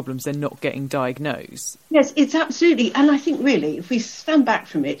about the problems. They're not getting diagnosed. Yes, it's absolutely. And I think really, if we stand back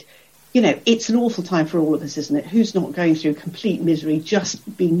from it, you know, it's an awful time for all of us, isn't it? Who's not going through complete misery,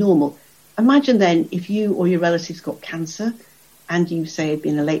 just being normal? Imagine then if you or your relatives got cancer and you say had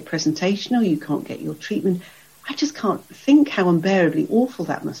been a late presentation or you can't get your treatment. I just can't think how unbearably awful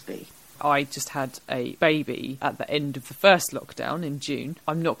that must be. I just had a baby at the end of the first lockdown in June.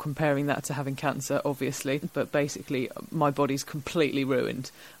 I'm not comparing that to having cancer, obviously, but basically my body's completely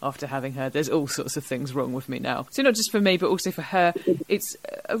ruined after having her. There's all sorts of things wrong with me now. So not just for me, but also for her. It's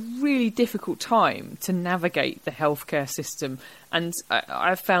a really difficult time to navigate the healthcare system And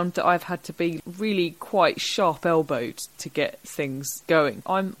I've found that I've had to be really quite sharp-elbowed to get things going.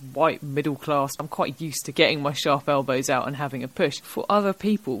 I'm white, middle class. I'm quite used to getting my sharp elbows out and having a push. For other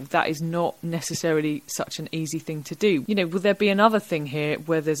people, that is not necessarily such an easy thing to do. You know, will there be another thing here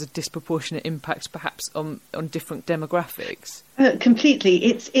where there's a disproportionate impact perhaps on different demographics? Completely.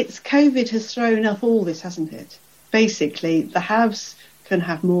 It's COVID has thrown up all this, hasn't it? Basically, the haves can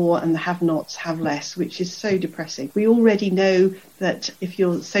have more and the have-nots have less, which is so depressing. We already know that if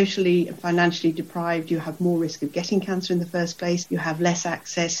you're socially and financially deprived, you have more risk of getting cancer in the first place. You have less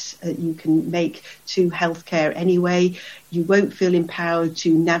access you can make to healthcare anyway. You won't feel empowered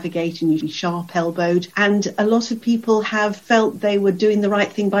to navigate and you'll be sharp-elbowed. And a lot of people have felt they were doing the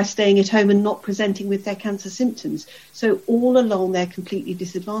right thing by staying at home and not presenting with their cancer symptoms. So all along, they're completely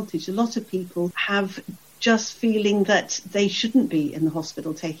disadvantaged. A lot of people have just feeling that they shouldn't be in the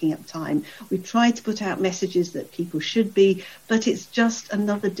hospital taking up time. We've tried to put out messages that people should be, but it's just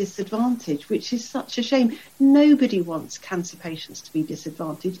another disadvantage, which is such a shame. Nobody wants cancer patients to be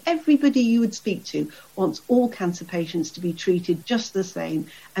disadvantaged. Everybody you would speak to wants all cancer patients to be treated just the same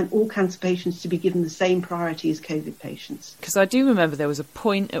and all cancer patients to be given the same priority as COVID patients. Because I do remember there was a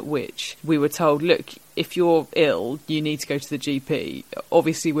point at which we were told, look, if you're ill, you need to go to the GP.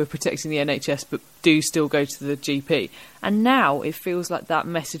 Obviously, we're protecting the NHS, but do still go to the GP. And now it feels like that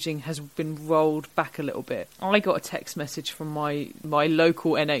messaging has been rolled back a little bit. I got a text message from my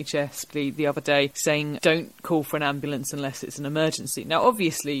local NHS the other day saying, don't call for an ambulance unless it's an emergency. Now,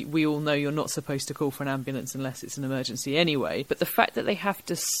 obviously, we all know you're not supposed to call for an ambulance unless it's an emergency anyway. But the fact that they have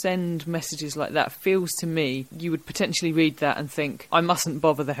to send messages like that feels to me, you would potentially read that and think, I mustn't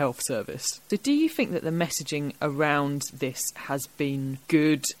bother the health service. So do you think that the messaging around this has been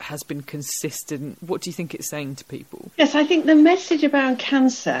good, has been consistent? What do you think it's saying to people? Yes, I think the message around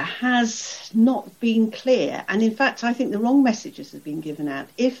cancer has not been clear. And in fact, I think the wrong messages have been given out.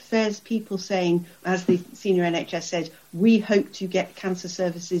 If there's people saying, as the senior NHS said, we hope to get cancer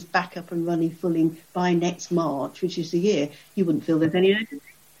services back up and running fully by next March, which is the year, you wouldn't feel there's any urgency.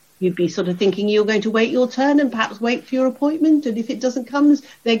 You'd be sort of thinking you're going to wait your turn and perhaps wait for your appointment. And if it doesn't come,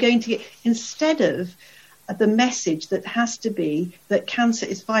 they're going to get, instead of the message that has to be that cancer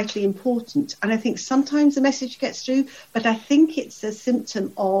is vitally important. And I think sometimes the message gets through, but I think it's a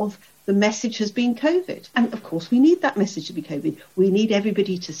symptom of the message has been COVID. And of course, we need that message to be COVID. We need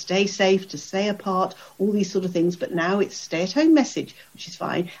everybody to stay safe, to stay apart, all these sort of things. But now it's stay-at-home message, which is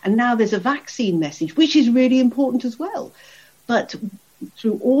fine. And now there's a vaccine message, which is really important as well. But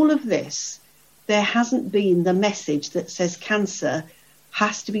through all of this, there hasn't been the message that says cancer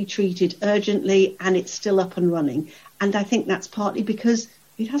has to be treated urgently and it's still up and running. And I think that's partly because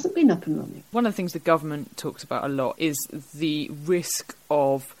it hasn't been up and running. One of the things the government talks about a lot is the risk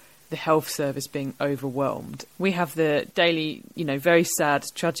of the health service being overwhelmed. We have the daily, very sad,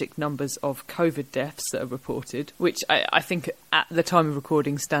 tragic numbers of COVID deaths that are reported, which I think at the time of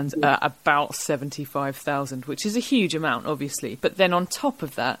recording stands at about 75,000, which is a huge amount, obviously. But then on top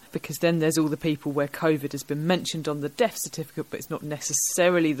of that, because then there's all the people where COVID has been mentioned on the death certificate, but it's not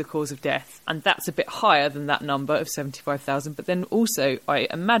necessarily the cause of death. And that's a bit higher than that number of 75,000. But then also, I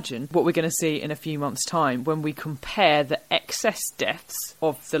imagine what we're going to see in a few months' time when we compare the excess deaths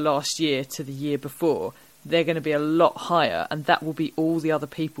of the last year to the year before, they're going to be a lot higher, and that will be all the other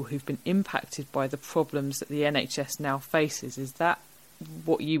people who've been impacted by the problems that the NHS now faces. Is that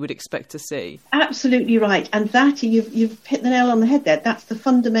what you would expect to see? Absolutely right. And that, you've hit the nail on the head there. That's the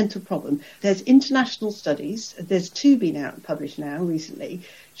fundamental problem. There's international studies, there's two been out and published now recently,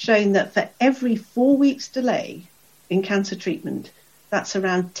 showing that for every 4 weeks delay in cancer treatment, that's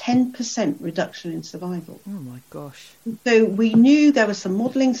around 10% reduction in survival. Oh, my gosh. So we knew there were some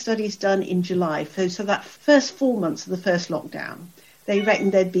modelling studies done in July. So that first 4 months of the first lockdown, they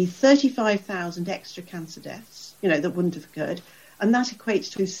reckoned there'd be 35,000 extra cancer deaths, that wouldn't have occurred. And that equates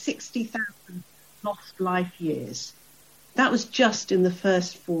to 60,000 lost life years. That was just in the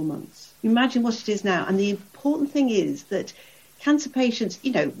first 4 months. Imagine what it is now. And the important thing is that cancer patients,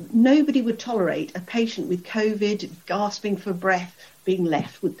 nobody would tolerate a patient with COVID gasping for breath being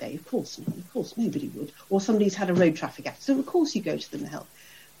left, would they? Of course not. Of course, nobody would. Or somebody's had a road traffic accident. Of course you go to them for help.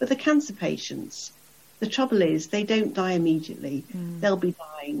 But the cancer patients, the trouble is they don't die immediately. They'll be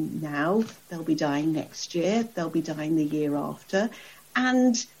dying now. They'll be dying next year. They'll be dying the year after.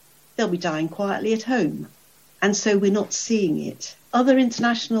 And they'll be dying quietly at home. And so we're not seeing it. Other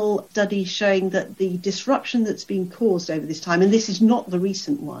international studies showing that the disruption that's been caused over this time, and this is not the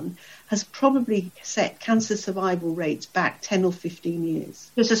recent one, has probably set cancer survival rates back 10 or 15 years.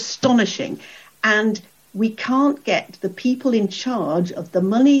 It's astonishing. And we can't get the people in charge of the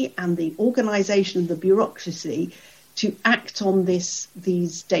money and the organisation and the bureaucracy to act on these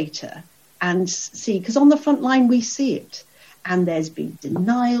data and see, because on the front line we see it, and there's been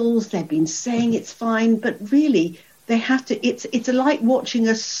denials, they've been saying it's fine, but really they have to, it's like watching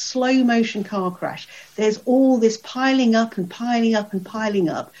a slow motion car crash. There's all this piling up and piling up and piling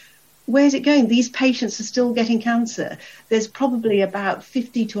up. Where's it going? These patients are still getting cancer. There's probably about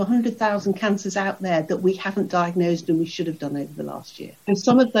 50 to 100,000 cancers out there that we haven't diagnosed and we should have done over the last year. And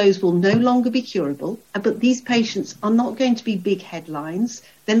some of those will no longer be curable, but these patients are not going to be big headlines.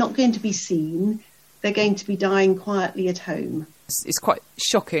 They're not going to be seen. They're going to be dying quietly at home. It's quite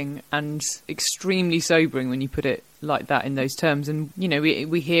shocking and extremely sobering when you put it like that in those terms. And, you know,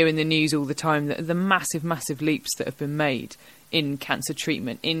 we hear in the news all the time that the massive, massive leaps that have been made in cancer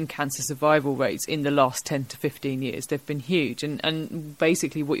treatment, in cancer survival rates in the last 10 to 15 years. They've been huge. And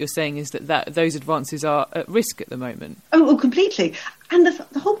basically what you're saying is that those advances are at risk at the moment. Oh, completely. And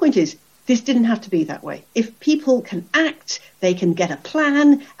the whole point is, this didn't have to be that way. If people can act, they can get a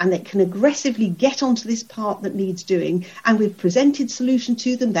plan, and they can aggressively get onto this part that needs doing. And we've presented solution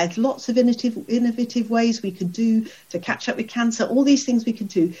to them. There's lots of innovative ways we could do to catch up with cancer, all these things we could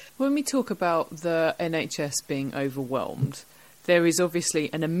do. When we talk about the NHS being overwhelmed, there is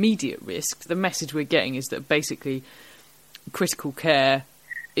obviously an immediate risk. The message we're getting is that basically critical care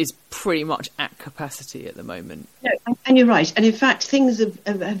is pretty much at capacity at the moment. No, and you're right. And in fact, things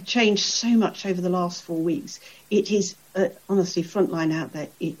have changed so much over the last 4 weeks. It is, honestly, frontline out there,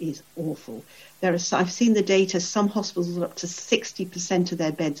 it is awful. I've seen the data, some hospitals are up to 60% of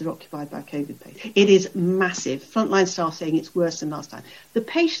their beds are occupied by COVID patients. It is massive. Frontline staff saying it's worse than last time. The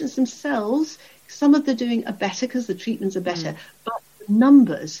patients themselves, some of them doing are better because the treatments are better, but the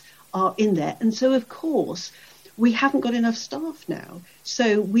numbers are in there. And so, of course, we haven't got enough staff now,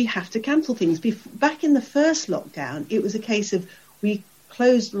 so we have to cancel things. Back in the first lockdown, it was a case of we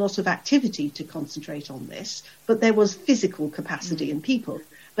closed a lot of activity to concentrate on this, but there was physical capacity in people.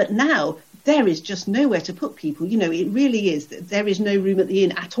 But now there is just nowhere to put people. You know, it really is. There is no room at the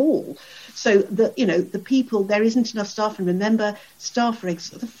inn at all. So, the people, there isn't enough staff. And remember, staff regs,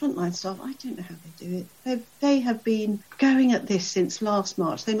 the frontline staff, I don't know how they do it. They have been going at this since last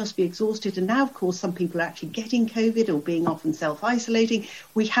March. They must be exhausted. And now, of course, some people are actually getting COVID or being off and self-isolating.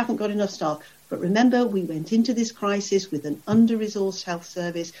 We haven't got enough staff. But remember, we went into this crisis with an under-resourced health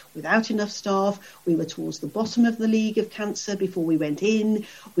service, without enough staff. We were towards the bottom of the league of cancer before we went in.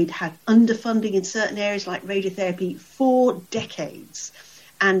 We'd had underfunding in certain areas like radiotherapy for decades.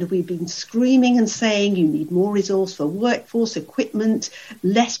 And we've been screaming and saying you need more resource for workforce, equipment,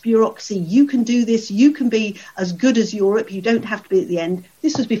 less bureaucracy. You can do this. You can be as good as Europe. You don't have to be at the end.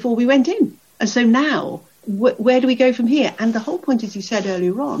 This was before we went in. And so now, where do we go from here? And the whole point, as you said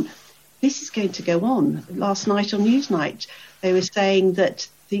earlier on, this is going to go on. Last night on Newsnight, they were saying that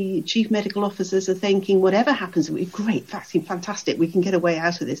the chief medical officers are thinking whatever happens, great, vaccine, fantastic, we can get a way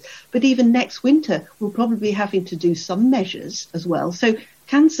out of this. But even next winter, we'll probably be having to do some measures as well. So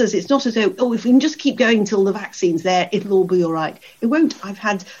cancers, it's not as though, if we can just keep going till the vaccine's there, it'll all be all right. It won't. I've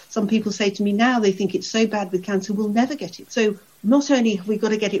had some people say to me now they think it's so bad with cancer, we'll never get it. So not only have we got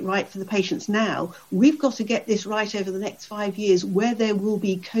to get it right for the patients now, we've got to get this right over the next 5 years where there will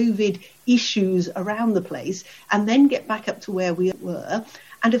be COVID issues around the place, and then get back up to where we were.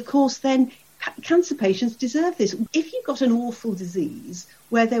 And of course, then cancer patients deserve this. If you've got an awful disease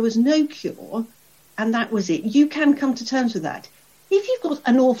where there was no cure and that was it, you can come to terms with that. If you've got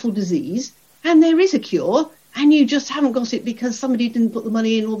an awful disease and there is a cure and you just haven't got it because somebody didn't put the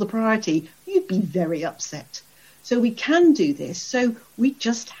money in or the priority, you'd be very upset. So we can do this, so we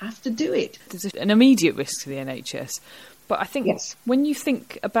just have to do it. There's an immediate risk to the NHS. But I think when you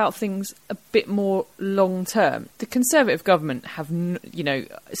think about things a bit more long term, the Conservative government have,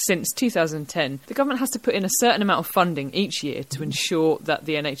 since 2010, the government has to put in a certain amount of funding each year to ensure that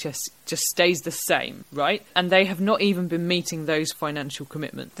the NHS just stays the same, right? And they have not even been meeting those financial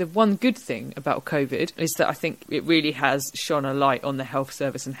commitments. The one good thing about COVID is that I think it really has shone a light on the health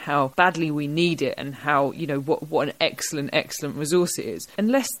service and how badly we need it, and how, what an excellent resource it is.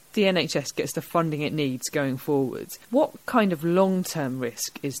 Unless the NHS gets the funding it needs going forwards, what kind of long-term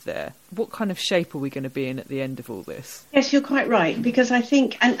risk is there? What kind of shape are we going to be in at the end of all this? Yes, you're quite right, because I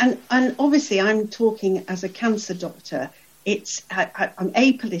think, and obviously I'm talking as a cancer doctor, I'm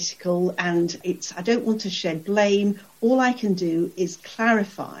apolitical, and I don't want to shed blame. All I can do is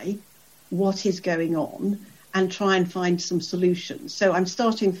clarify what is going on and try and find some solutions. So I'm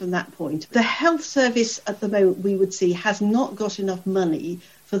starting from that point. The health service at the moment, we would see, has not got enough money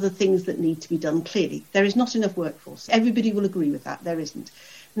for the things that need to be done. Clearly, there is not enough workforce. Everybody will agree with that. There isn't.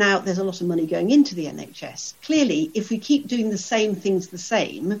 Now, there's a lot of money going into the NHS. Clearly, if we keep doing the same things the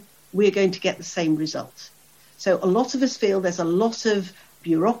same, we're going to get the same result. So a lot of us feel there's a lot of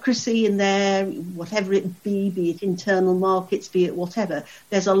bureaucracy in there, whatever it be it internal markets, be it whatever.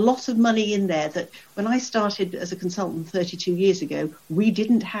 There's a lot of money in there that when I started as a consultant 32 years ago, we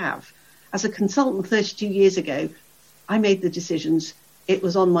didn't have. As a consultant 32 years ago, I made the decisions, it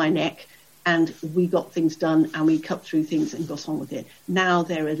was on my neck, and we got things done and we cut through things and got on with it. Now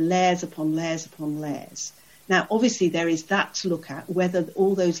there are layers upon layers upon layers. Now, obviously, there is that to look at, whether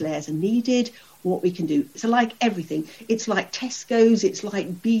all those layers are needed, what we can do. It's like everything. It's like Tesco's, it's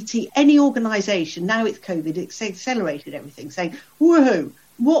like BT, any organisation. Now it's COVID, it's accelerated everything, saying, whoa,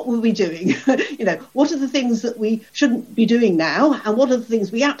 what were we doing? What are the things that we shouldn't be doing now? And what are the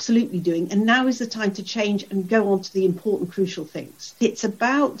things we absolutely doing? And now is the time to change and go on to the important, crucial things. It's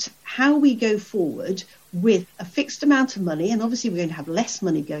about how we go forward with a fixed amount of money. And obviously we're going to have less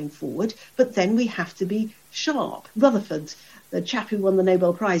money going forward, but then we have to be sharp. Rutherford, the chap who won the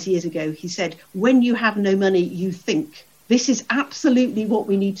Nobel Prize years ago, he said, when you have no money, you think. This is absolutely what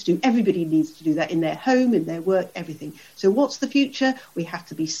we need to do. Everybody needs to do that in their home, in their work, everything. So what's the future? We have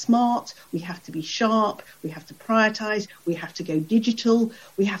to be smart. We have to be sharp. We have to prioritise. We have to go digital.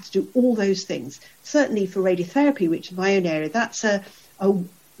 We have to do all those things. Certainly for radiotherapy, which is my own area, that's a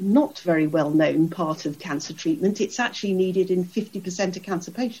not very well-known part of cancer treatment. It's actually needed in 50% of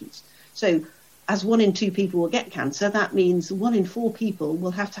cancer patients. So as 1 in 2 people will get cancer, that means 1 in 4 people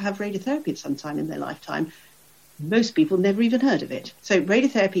will have to have radiotherapy at some time in their lifetime. Most people never even heard of it. So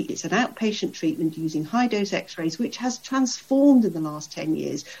radiotherapy is an outpatient treatment using high-dose X-rays, which has transformed in the last 10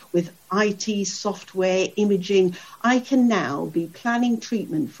 years with IT, software, imaging. I can now be planning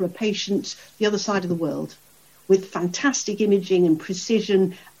treatment for a patient the other side of the world with fantastic imaging and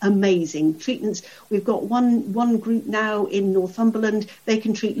precision, amazing treatments. We've got one group now in Northumberland. They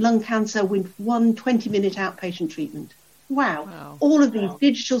can treat lung cancer with 1 20-minute outpatient treatment. Wow. All of these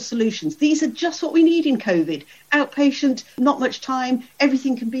digital solutions, these are just what we need in COVID. Outpatient, not much time,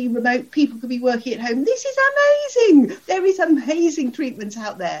 everything can be remote, people can be working at home. This is amazing. There is amazing treatments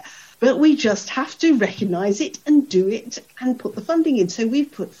out there. But we just have to recognise it and do it and put the funding in. So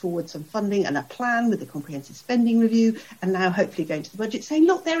we've put forward some funding and a plan with the comprehensive spending review, and now hopefully going to the budget saying,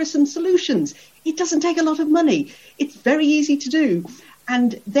 look, there are some solutions. It doesn't take a lot of money. It's very easy to do.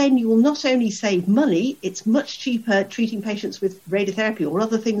 And then you will not only save money, it's much cheaper treating patients with radiotherapy or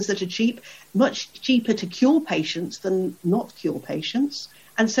other things that are cheap, much cheaper to cure patients than not cure patients.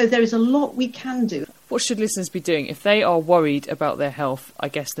 And so there is a lot we can do. What should listeners be doing? If they are worried about their health, I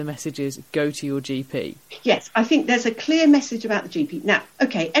guess the message is go to your GP. Yes, I think there's a clear message about the GP. Now,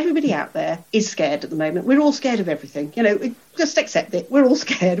 OK, everybody out there is scared at the moment. We're all scared of everything. Just accept it. We're all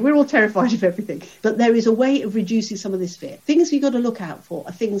scared. We're all terrified of everything. But there is a way of reducing some of this fear. Things you've got to look out for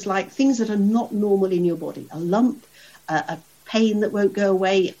are things like things that are not normal in your body. A lump, a pain that won't go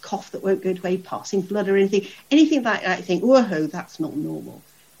away, a cough that won't go away, passing blood or anything like that. I think, whoa, that's not normal.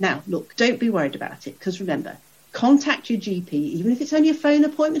 Now, look, don't be worried about it, because remember, contact your GP, even if it's only a phone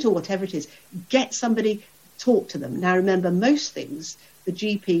appointment or whatever it is. Get somebody, talk to them. Now, remember, most things, the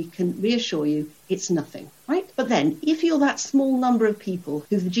GP can reassure you it's nothing, right? But then, if you're that small number of people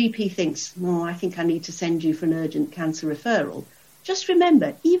who the GP thinks, I think I need to send you for an urgent cancer referral, just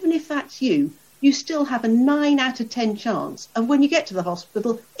remember, even if that's you, you still have a 9 out of 10 chance of when you get to the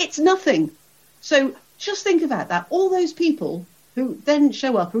hospital, it's nothing. So just think about that. All those people who then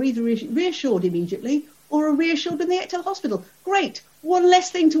show up are either reassured immediately or are reassured when they get to the hospital. Great. 1 less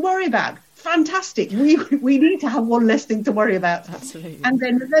thing to worry about. Fantastic. We need to have 1 less thing to worry about. Absolutely. And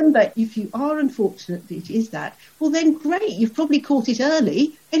then remember, if you are unfortunate that it is that, well then great, you've probably caught it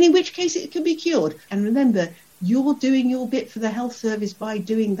early, and in which case it can be cured. And remember, you're doing your bit for the health service by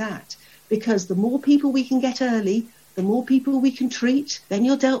doing that, because the more people we can get early, the more people we can treat, then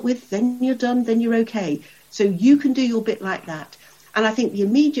you're dealt with, then you're done, then you're okay. So you can do your bit like that. And I think the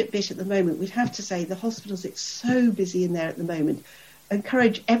immediate bit at the moment, we'd have to say the hospitals, it's so busy in there at the moment.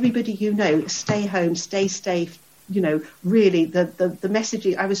 Encourage everybody stay home, stay safe. Really the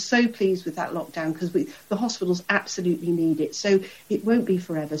messaging, I was so pleased with that lockdown because the hospitals absolutely need it. So it won't be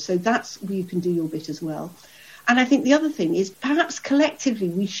forever. So that's where you can do your bit as well. And I think the other thing is perhaps collectively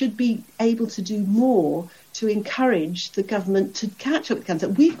we should be able to do more to encourage the government to catch up with cancer.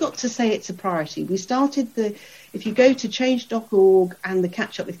 We've got to say it's a priority. We started if you go to change.org and the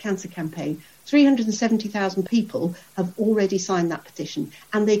Catch Up with Cancer campaign, 370,000 people have already signed that petition,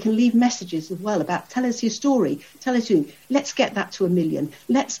 and they can leave messages as well about tell us your story, let's get that to 1 million.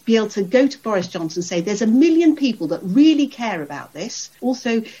 Let's be able to go to Boris Johnson and say there's 1 million people that really care about this.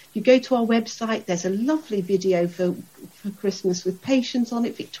 Also, you go to our website, there's a lovely video for for Christmas with Patience on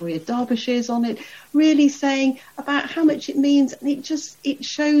it, Victoria Derbyshire's on it, really saying about how much it means, and it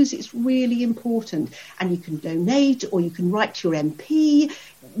shows it's really important. And you can donate or you can write to your MP.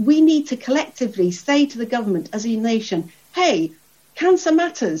 We need to collectively say to the government as a nation, hey, cancer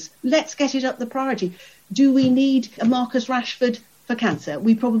matters, let's get it up the priority. Do we need a Marcus Rashford for cancer?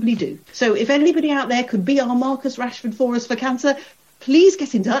 We probably do. So if anybody out there could be our Marcus Rashford for us for cancer, please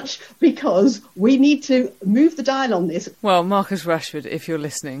get in touch, because we need to move the dial on this. Well, Marcus Rashford, if you're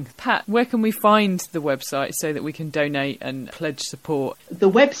listening. Pat, where can we find the website so that we can donate and pledge support? The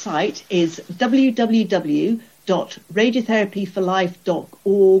website is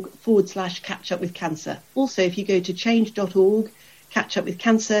www.radiotherapyforlife.org/catch up with cancer. Also, if you go to change.org, Catch Up with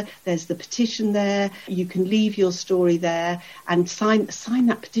Cancer, there's the petition there. You can leave your story there and sign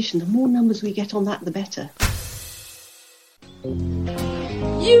that petition. The more numbers we get on that, the better.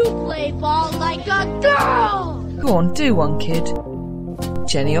 You play ball like a girl! Go on, do one, kid.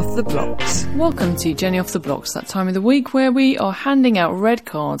 Jenny Off the Blocks. Welcome to Jenny Off the Blocks, that time of the week where we are handing out red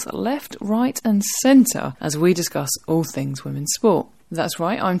cards left, right and centre as we discuss all things women's sport. That's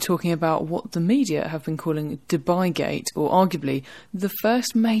right, I'm talking about what the media have been calling Dubai-gate, or arguably the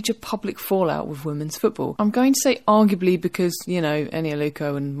first major public fallout with women's football. I'm going to say arguably because, you know, Eni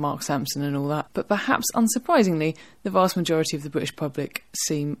Aluko and Mark Sampson and all that, but perhaps unsurprisingly, the vast majority of the British public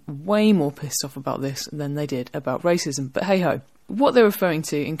seem way more pissed off about this than they did about racism. But hey-ho. What they're referring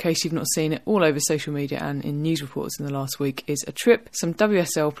to, in case you've not seen it all over social media and in news reports in the last week, is a trip some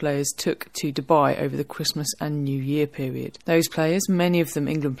WSL players took to Dubai over the Christmas and New Year period. Those players, many of them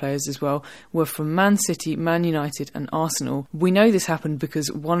England players as well, were from Man City, Man United and Arsenal. We know this happened because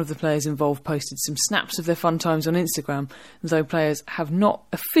one of the players involved posted some snaps of their fun times on Instagram, though players have not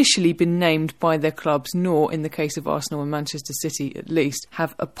officially been named by their clubs, nor, in the case of Arsenal and Manchester City at least,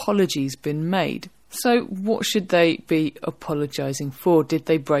 have apologies been made. So what should they be apologising for? Did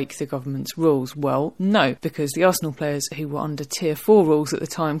they break the government's rules? Well, no, because the Arsenal players who were under Tier 4 rules at the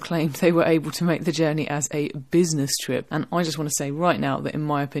time claimed they were able to make the journey as a business trip. And I just want to say right now that in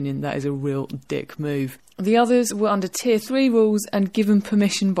my opinion that is a real dick move. The others were under Tier 3 rules and given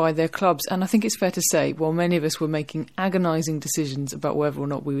permission by their clubs, and I think it's fair to say, while many of us were making agonising decisions about whether or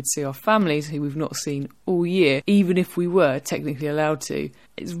not we would see our families who we've not seen all year, even if we were technically allowed to,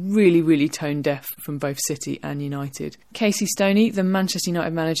 it's really, really tone deaf from both City and United. Casey Stoney, the Manchester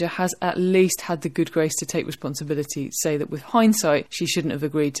United manager, has at least had the good grace to take responsibility, say that with hindsight she shouldn't have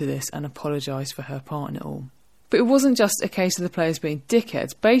agreed to this and apologise for her part in it all. But it wasn't just a case of the players being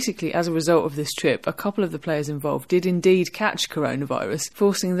dickheads. Basically, as a result of this trip, a couple of the players involved did indeed catch coronavirus,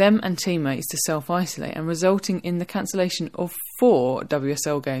 forcing them and teammates to self-isolate and resulting in the cancellation of 4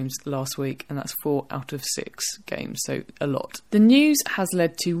 WSL games last week, and that's 4 out of 6 games, so a lot. The news has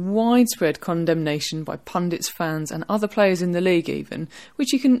led to widespread condemnation by pundits, fans and other players in the league even,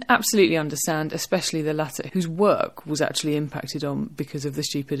 which you can absolutely understand, especially the latter, whose work was actually impacted on because of the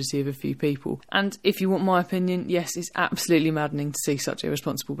stupidity of a few people. And if you want my opinion, yes, it's absolutely maddening to see such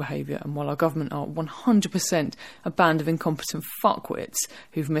irresponsible behaviour, and while our government are 100% a band of incompetent fuckwits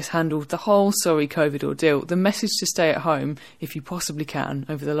who've mishandled the whole sorry COVID ordeal, the message to stay at home, if you possibly can,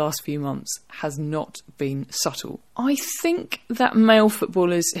 over the last few months has not been subtle. I think that male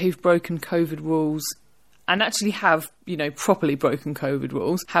footballers who've broken COVID rules and actually have, properly broken COVID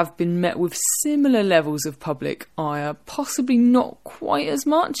rules, have been met with similar levels of public ire, possibly not quite as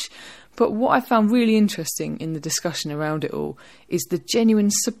much. But what I found really interesting in the discussion around it all is the genuine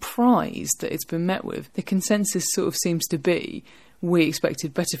surprise that it's been met with. The consensus sort of seems to be, we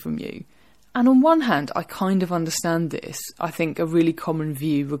expected better from you. And on one hand, I kind of understand this. I think a really common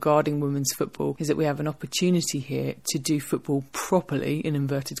view regarding women's football is that we have an opportunity here to do football properly, in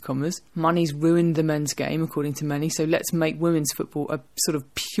inverted commas. Money's ruined the men's game, according to many, so let's make women's football a sort of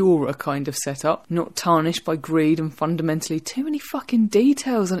purer kind of setup, not tarnished by greed and fundamentally too many fucking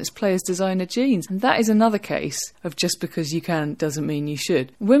details on its players' designer genes. And that is another case of just because you can doesn't mean you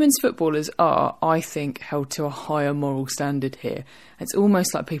should. Women's footballers are, I think, held to a higher moral standard here. It's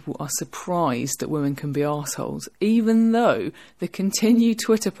almost like people are surprised that women can be arseholes, even though the continued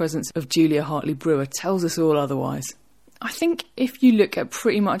Twitter presence of Julia Hartley-Brewer tells us all otherwise. I think if you look at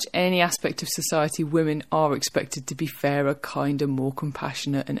pretty much any aspect of society, women are expected to be fairer, kinder, more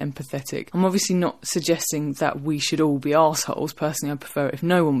compassionate and empathetic. I'm obviously not suggesting that we should all be arseholes. Personally, I prefer it if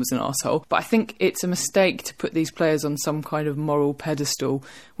no one was an arsehole. But I think it's a mistake to put these players on some kind of moral pedestal.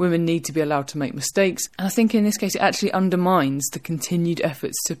 Women need to be allowed to make mistakes. And I think in this case, it actually undermines the continued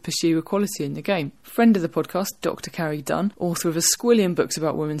efforts to pursue equality in the game. Friend of the podcast, Dr. Carrie Dunn, author of a squillion books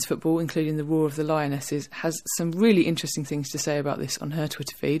about women's football, including The Roar of the Lionesses, has some really interesting interesting things to say about this on her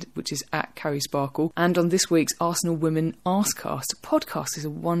Twitter feed, which is @CarrieSparkle, and on this week's Arsenal Women Arsecast. Podcast is a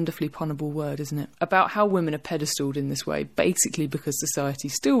wonderfully punnable word, isn't it? About how women are pedestaled in this way, basically because society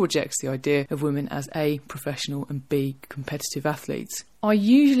still rejects the idea of women as A, professional, and B, competitive athletes. I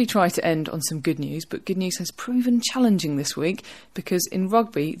usually try to end on some good news, but good news has proven challenging this week because in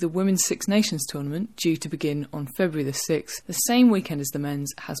rugby, the Women's Six Nations tournament, due to begin on February the 6th, the same weekend as the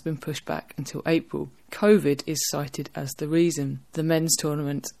men's, has been pushed back until April. COVID is cited as the reason. The men's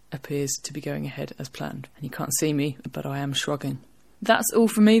tournament appears to be going ahead as planned. And you can't see me, but I am shrugging. That's all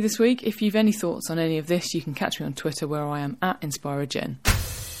from me this week. If you've any thoughts on any of this, you can catch me on Twitter where I am @InspiraGen.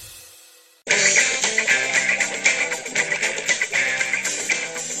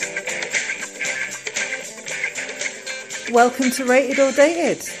 Welcome to Rated or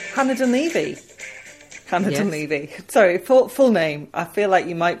Dated. Hannah Dunleavy. Hannah Yes. Dunleavy. Sorry, full name. I feel like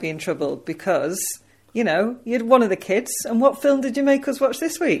you might be in trouble because, you know, you're one of the kids. And what film did you make us watch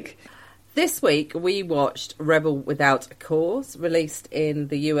this week? This week we watched Rebel Without a Cause, released in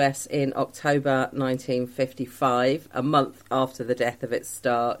the US in October 1955, a month after the death of its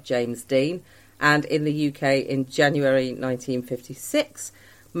star James Dean, and in the UK in January 1956,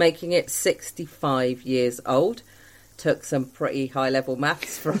 making it 65 years old. Took some pretty high-level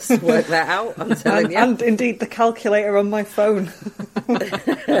maths for us to work that out, I'm telling you. And indeed the calculator on my phone.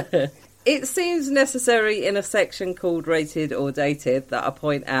 It seems necessary in a section called Rated or Dated that I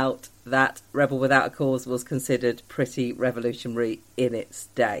point out that Rebel Without a Cause was considered pretty revolutionary in its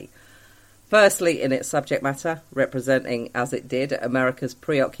day. Firstly, in its subject matter, representing, as it did, America's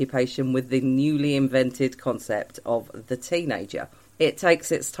preoccupation with the newly invented concept of the teenager. It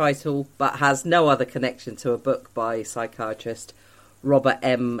takes its title, but has no other connection to a book by psychiatrist Robert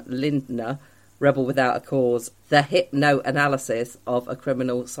M. Lindner, Rebel Without a Cause, The Hypnoanalysis of a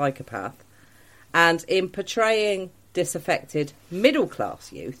Criminal Psychopath. And in portraying disaffected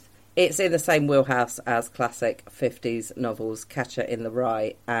middle-class youth, it's in the same wheelhouse as classic 50s novels Catcher in the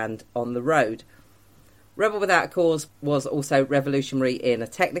Rye and On the Road. Rebel Without a Cause was also revolutionary in a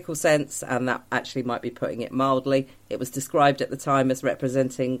technical sense, and that actually might be putting it mildly. It was described at the time as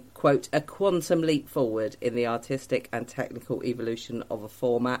representing, quote, a quantum leap forward in the artistic and technical evolution of a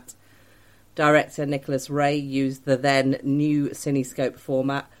format. Director Nicholas Ray used the then new Cinescope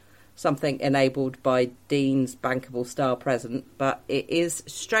format, something enabled by Dean's bankable star present, but it is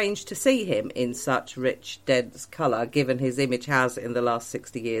strange to see him in such rich, dense colour, given his image has, in the last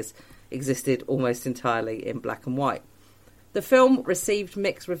 60 years, existed almost entirely in black and white. The film received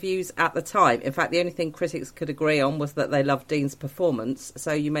mixed reviews at the time. In fact, the only thing critics could agree on was that they loved Dean's performance,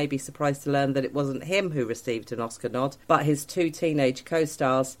 so you may be surprised to learn that it wasn't him who received an Oscar nod, but his two teenage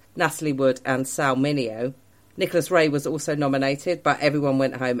co-stars, Natalie Wood and Sal Mineo. Nicholas Ray was also nominated, but everyone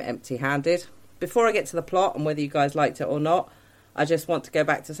went home empty-handed. Before I get to the plot and whether you guys liked it or not, I just want to go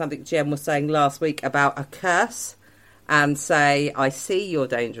back to something Jem was saying last week about a curse, and say, I see your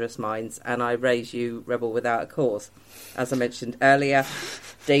dangerous minds and I raise you Rebel Without a Cause. As I mentioned earlier,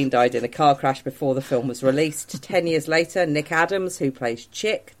 Dean died in a car crash before the film was released. 10 years later, Nick Adams, who plays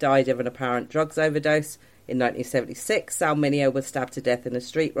Chick, died of an apparent drugs overdose. In 1976, Sal Mineo was stabbed to death in a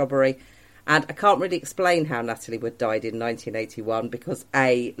street robbery. And I can't really explain how Natalie Wood died in 1981 because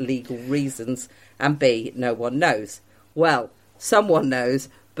A, legal reasons, and B, no one knows. Well, someone knows,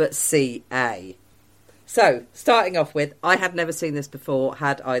 but C, A. So, starting off with, I had never seen this before.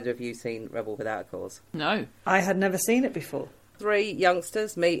 Had either of you seen Rebel Without a Cause? No. I had never seen it before. 3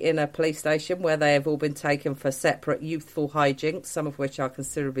 youngsters meet in a police station where they have all been taken for separate youthful hijinks, some of which are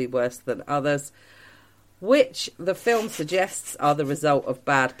considerably worse than others, which the film suggests are the result of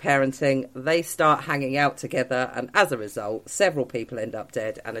bad parenting. They start hanging out together, and as a result, several people end up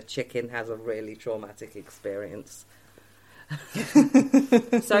dead, and a chicken has a really traumatic experience.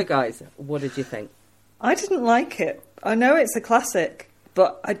 So, guys, what did you think? I didn't like it. I know it's a classic,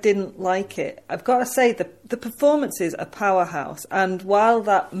 but I didn't like it. I've got to say, the performances are powerhouse, and while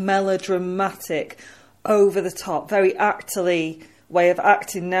that melodramatic, over-the-top, very actorly way of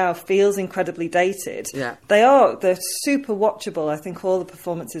acting now feels incredibly dated, they're super watchable. I think all the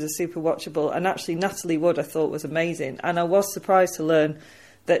performances are super watchable, and actually Natalie Wood I thought was amazing, and I was surprised to learn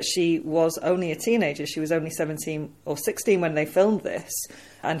that she was only a teenager. She was only 17 or 16 when they filmed this.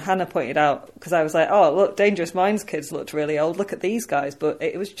 And Hannah pointed out, because I was like, oh, look, Dangerous Minds kids looked really old. Look at these guys. But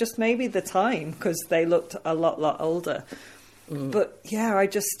it was just maybe the time, because they looked a lot older. But yeah, I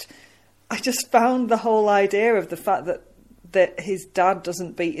just found the whole idea of the fact that his dad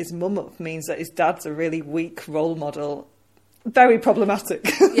doesn't beat his mum up means that his dad's a really weak role model very problematic.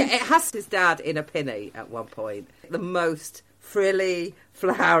 Yeah, it has his dad in a pinny at one point. The most frilly,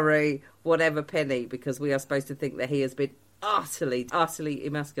 flowery, whatever pinny, because we are supposed to think that he has been utterly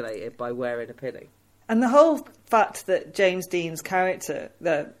emasculated by wearing a pinny. And the whole fact that James Dean's character,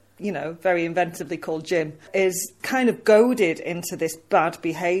 that, you know, very inventively called Jim, is kind of goaded into this bad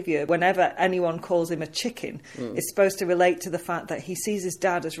behaviour whenever anyone calls him a chicken, is supposed to relate to the fact that he sees his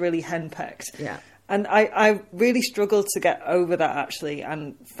dad as really henpecked. Yeah. And I really struggled to get over that, actually,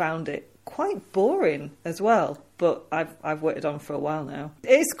 and found it quite boring as well. But I've waited on for a while now.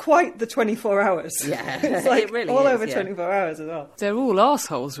 It's quite the 24 hours. Yeah, It's like it really all is, over yeah. 24 hours as well. They're all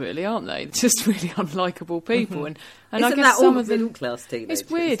assholes, really, aren't they? Just really unlikable people. And Isn't I guess that some all of them... middle-class teenagers? It's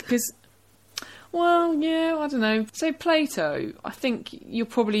weird because, well, yeah, I don't know. So Plato, I think you're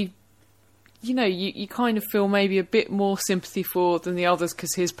probably, you know, you kind of feel maybe a bit more sympathy for than the others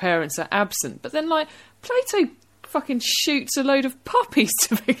because his parents are absent. But then, like, Plato fucking shoots a load of puppies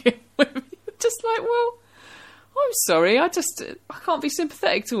to begin with. You're just like, well, I'm sorry, I can't be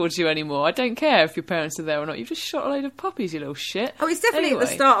sympathetic towards you anymore. I don't care if your parents are there or not. You've just shot a load of puppies, you little shit. Oh, it's definitely at the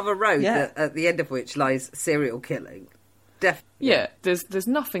Anyway. start of a road, Yeah. at the end of which lies serial killing. Yeah, there's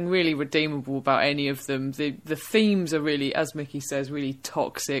nothing really redeemable about any of them. The themes are really, as Mickey says, really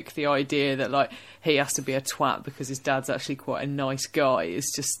toxic. The idea that, like, he has to be a twat because his dad's actually quite a nice guy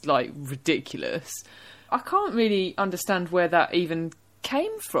is just, like, ridiculous. I can't really understand where that even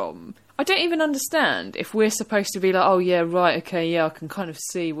came from. I don't even understand if we're supposed to be like, oh yeah, right, okay, yeah, I can kind of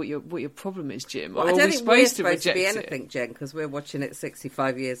see what your problem is, Jim. Well, Or I are don't we think we're supposed to reject be it? anything, Jen, because we're watching it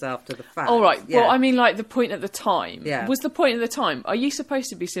 65 years after the fact. All right. Yeah. Well, I mean, like, the point at the time. Yeah. Was the point at the time, are you supposed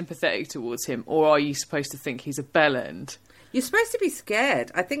to be sympathetic towards him, or are you supposed to think he's a bellend? You're supposed to be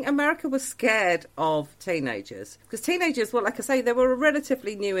scared. I think America was scared of teenagers. Because teenagers, well, like I say, they were a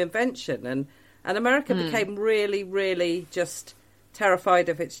relatively new invention. And America became really, really just terrified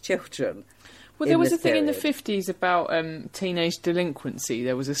of its children. Well, there was a this thing in the period. 50s about teenage delinquency.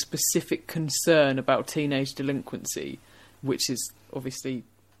 There was a specific concern about teenage delinquency, which is obviously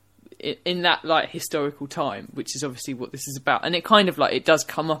in that, like, historical time, which is obviously what this is about. And it kind of, like, it does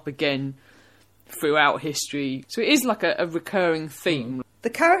come up again throughout history. So it is like a recurring theme. The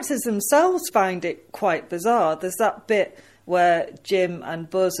characters themselves find it quite bizarre. There's that bit where Jim and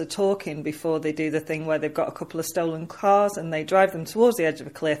Buzz are talking before they do the thing where they've got a couple of stolen cars and they drive them towards the edge of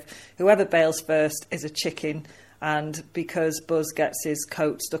a cliff. Whoever bails first is a chicken, and because Buzz gets his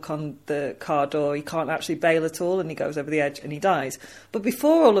coat stuck on the car door, he can't actually bail at all and he goes over the edge and he dies. But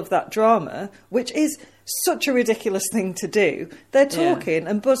before all of that drama, which is such a ridiculous thing to do, they're talking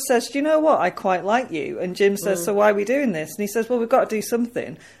and Buzz says, do you know what, I quite like you. And Jim says, so why are we doing this? And he says, well, we've got to do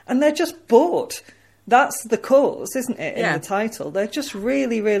something. And they're just bored. That's the cause, isn't it, in Yeah. the title? They're just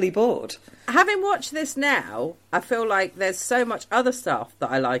really, really bored. Having watched this now, I feel like there's so much other stuff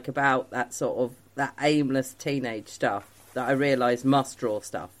that I like about that sort of, that aimless teenage stuff that I realise must draw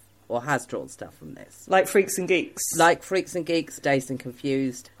stuff, or has drawn stuff from this. Like Freaks and Geeks. Like Freaks and Geeks, Dazed and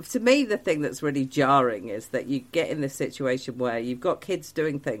Confused. To me, the thing that's really jarring is that you get in this situation where you've got kids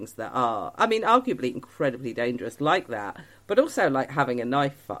doing things that are, I mean, arguably incredibly dangerous, like that, but also like having a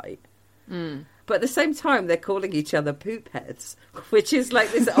knife fight. But at the same time, they're calling each other poop heads, which is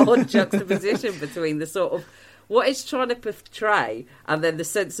like this odd juxtaposition between the sort of what it's trying to portray and then the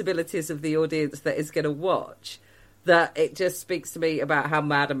sensibilities of the audience that is going to watch. That it just speaks to me about how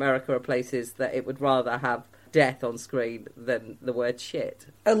mad America are places that it would rather have death on screen than the word shit.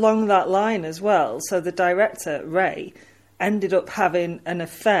 Along that line as well, so the director, Ray, ended up having an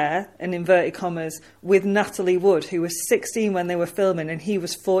affair, in inverted commas, with Natalie Wood, who was 16 when they were filming and he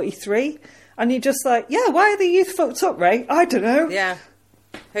was 43. And you're just like, yeah, why are the youth fucked up, Ray? I don't know. Yeah,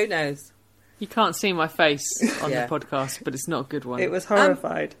 who knows? You can't see my face on Yeah. the podcast, but it's not a good one. It was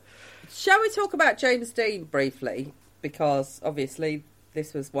horrified. Shall we talk about James Dean briefly? Because obviously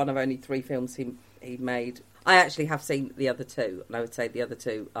this was one of only 3 films he made. I actually have seen the other 2, and I would say the other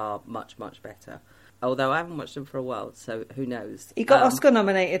 2 are much, much better. Although I haven't watched them for a while, so who knows? He got Oscar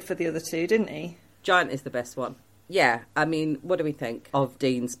nominated for the other 2, didn't he? Giant is the best one. Yeah, I mean, what do we think of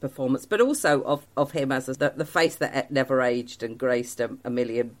Dean's performance? But also of him as the face that never aged and graced a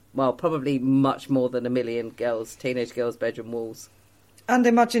million, well, probably much more than a million teenage girls' bedroom walls. And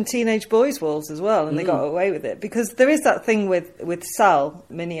imagine teenage boys' walls as well, and they got away with it. Because there is that thing with Sal,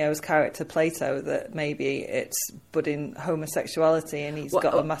 Minio's character, Plato, that maybe it's budding homosexuality and he's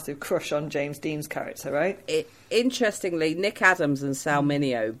got a massive crush on James Dean's character, right? Interestingly, Nick Adams and Sal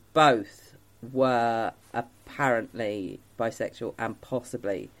Mineo both were apparently bisexual and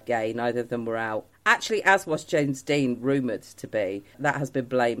possibly gay. Neither of them were out. Actually, as was James Dean rumoured to be. That has been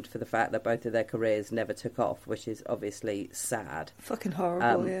blamed for the fact that both of their careers never took off, which is obviously sad. Fucking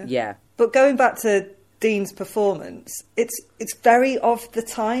horrible, Yeah. But going back to Dean's performance, it's very of the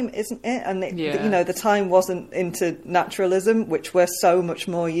time, isn't it? And the time wasn't into naturalism, which we're so much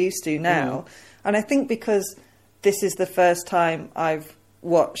more used to now. And I think because this is the first time I've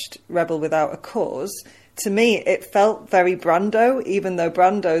watched Rebel Without a Cause, to me it felt very Brando, even though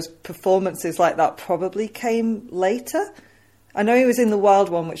Brando's performances like that probably came later. I know he was in the Wild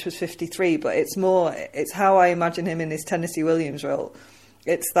One, which was 53, but it's how I imagine him in his Tennessee Williams role.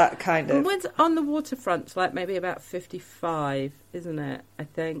 It's that kind of... When's On the Waterfront, like maybe about 55, isn't it, I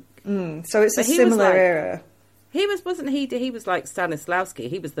think? So it's a similar era. He was like Stanislavski.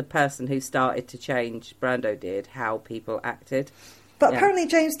 He was the person who started to change, Brando did, how people acted. But apparently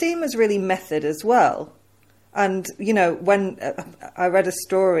James Dean was really method as well. And, you know, when I read a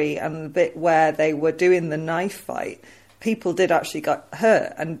story and the bit where they were doing the knife fight, people did actually get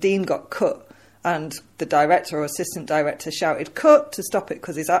hurt and Dean got cut. And the director or assistant director shouted, cut, to stop it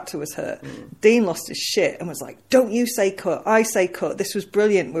because his actor was hurt. Dean lost his shit and was like, don't you say cut, I say cut. This was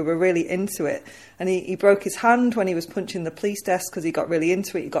brilliant. We were really into it. And he broke his hand when he was punching the police desk because he got really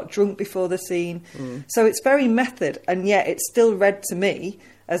into it. He got drunk before the scene. So it's very method. And yet it's still read to me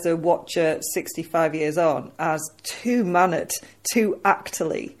as a watcher 65 years on as too mannered, too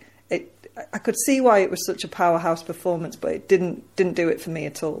actorly. I could see why it was such a powerhouse performance, but it didn't do it for me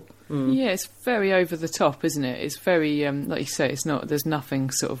at all. Yeah, it's very over the top, isn't it? It's very, like you say, it's not. There's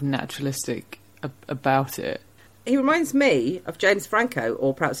nothing sort of naturalistic about it. He reminds me of James Franco,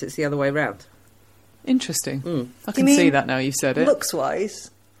 or perhaps it's the other way around. Interesting. I can see that now you've said it.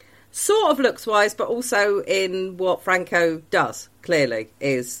 Looks-wise? Sort of looks-wise, but also in what Franco does, clearly,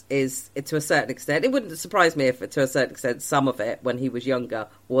 is to a certain extent. It wouldn't surprise me if, to a certain extent, some of it, when he was younger,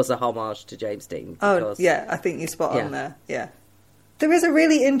 was a homage to James Dean. Oh, yeah, I think you're spot on there, yeah. There is a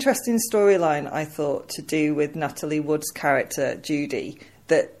really interesting storyline, I thought, to do with Natalie Wood's character, Judy,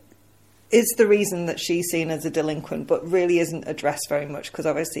 that is the reason that she's seen as a delinquent, but really isn't addressed very much, because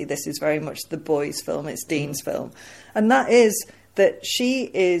obviously this is very much the boys' film, it's Dean's film. And that is that she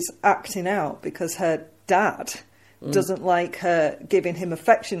is acting out because her dad doesn't like her giving him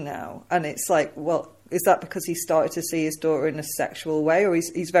affection now. And it's like, well, is that because he started to see his daughter in a sexual way, or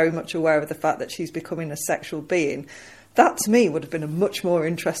he's very much aware of the fact that she's becoming a sexual being? That, to me, would have been a much more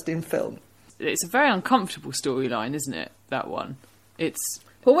interesting film. It's a very uncomfortable storyline, isn't it, that one?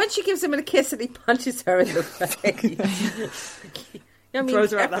 But when she gives him a kiss and he punches her in the face...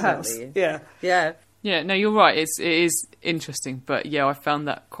 throws her out the house. Yeah. Yeah, no, you're right. It is interesting. But, yeah, I found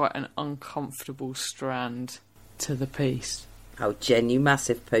that quite an uncomfortable strand to the piece. Oh, Jen, you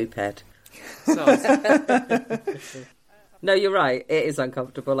massive poop head. So, no, you're right. It is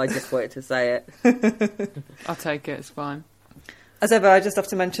uncomfortable. I just wanted to say it. I'll take it. It's fine. As ever, I just have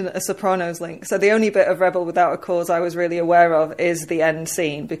to mention a Sopranos link. So the only bit of Rebel Without a Cause I was really aware of is the end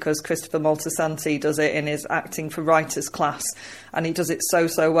scene, because Christopher Moltisanti does it in his acting for writers class, and he does it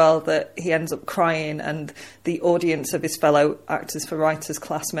so well that he ends up crying, and the audience of his fellow actors for writers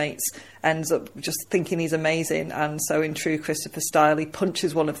classmates ends up just thinking he's amazing, and so in true Christopher style, he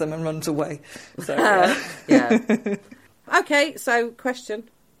punches one of them and runs away. So, yeah. Okay, so question.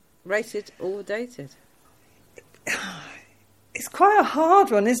 Rated or dated? It's quite a hard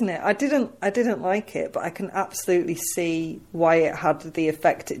one, isn't it? I didn't like it, but I can absolutely see why it had the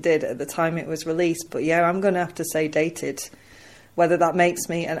effect it did at the time it was released. But yeah, I'm going to have to say dated. Whether that makes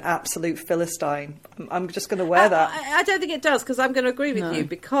me an absolute Philistine, I'm just going to wear that. I don't think it does, because I'm going to agree with you,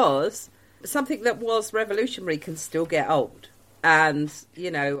 because something that was revolutionary can still get old. And,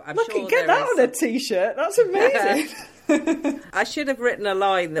 you know, I'm sure get that on a T-shirt. That's amazing. I should have written a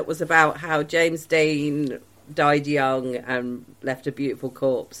line that was about how James Dean died young and left a beautiful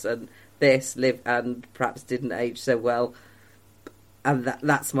corpse, and this lived and perhaps didn't age so well. And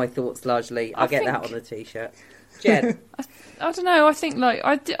that's my thoughts largely. I'll get that on a T-shirt. Jen? I don't know. I think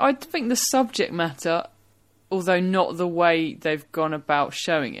I think the subject matter, although not the way they've gone about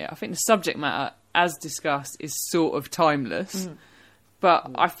showing it, I think the subject matter, as discussed, is sort of timeless.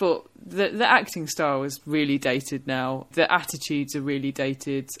 But I thought the acting style is really dated now. The attitudes are really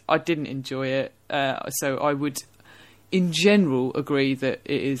dated. I didn't enjoy it. So I would, in general, agree that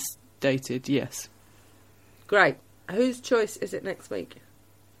it is dated, yes. Great. Whose choice is it next week?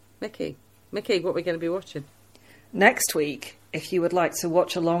 Mickey, what are we going to be watching? Next week, if you would like to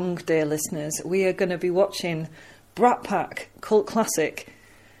watch along, dear listeners, we are going to be watching Brat Pack cult classic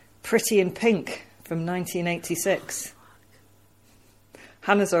Pretty in Pink from 1986.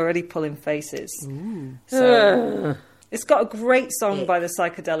 Hannah's already pulling faces. So it's got a great song by the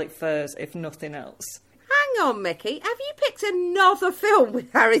Psychedelic Furs, if nothing else. Hang on, Mickey. Have you picked another film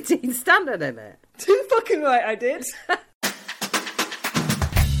with Harry Dean Stanton in it? Too fucking right, I did.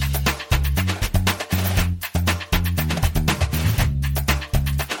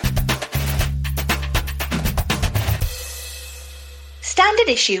 Standard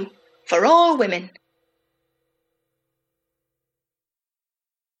issue for all women.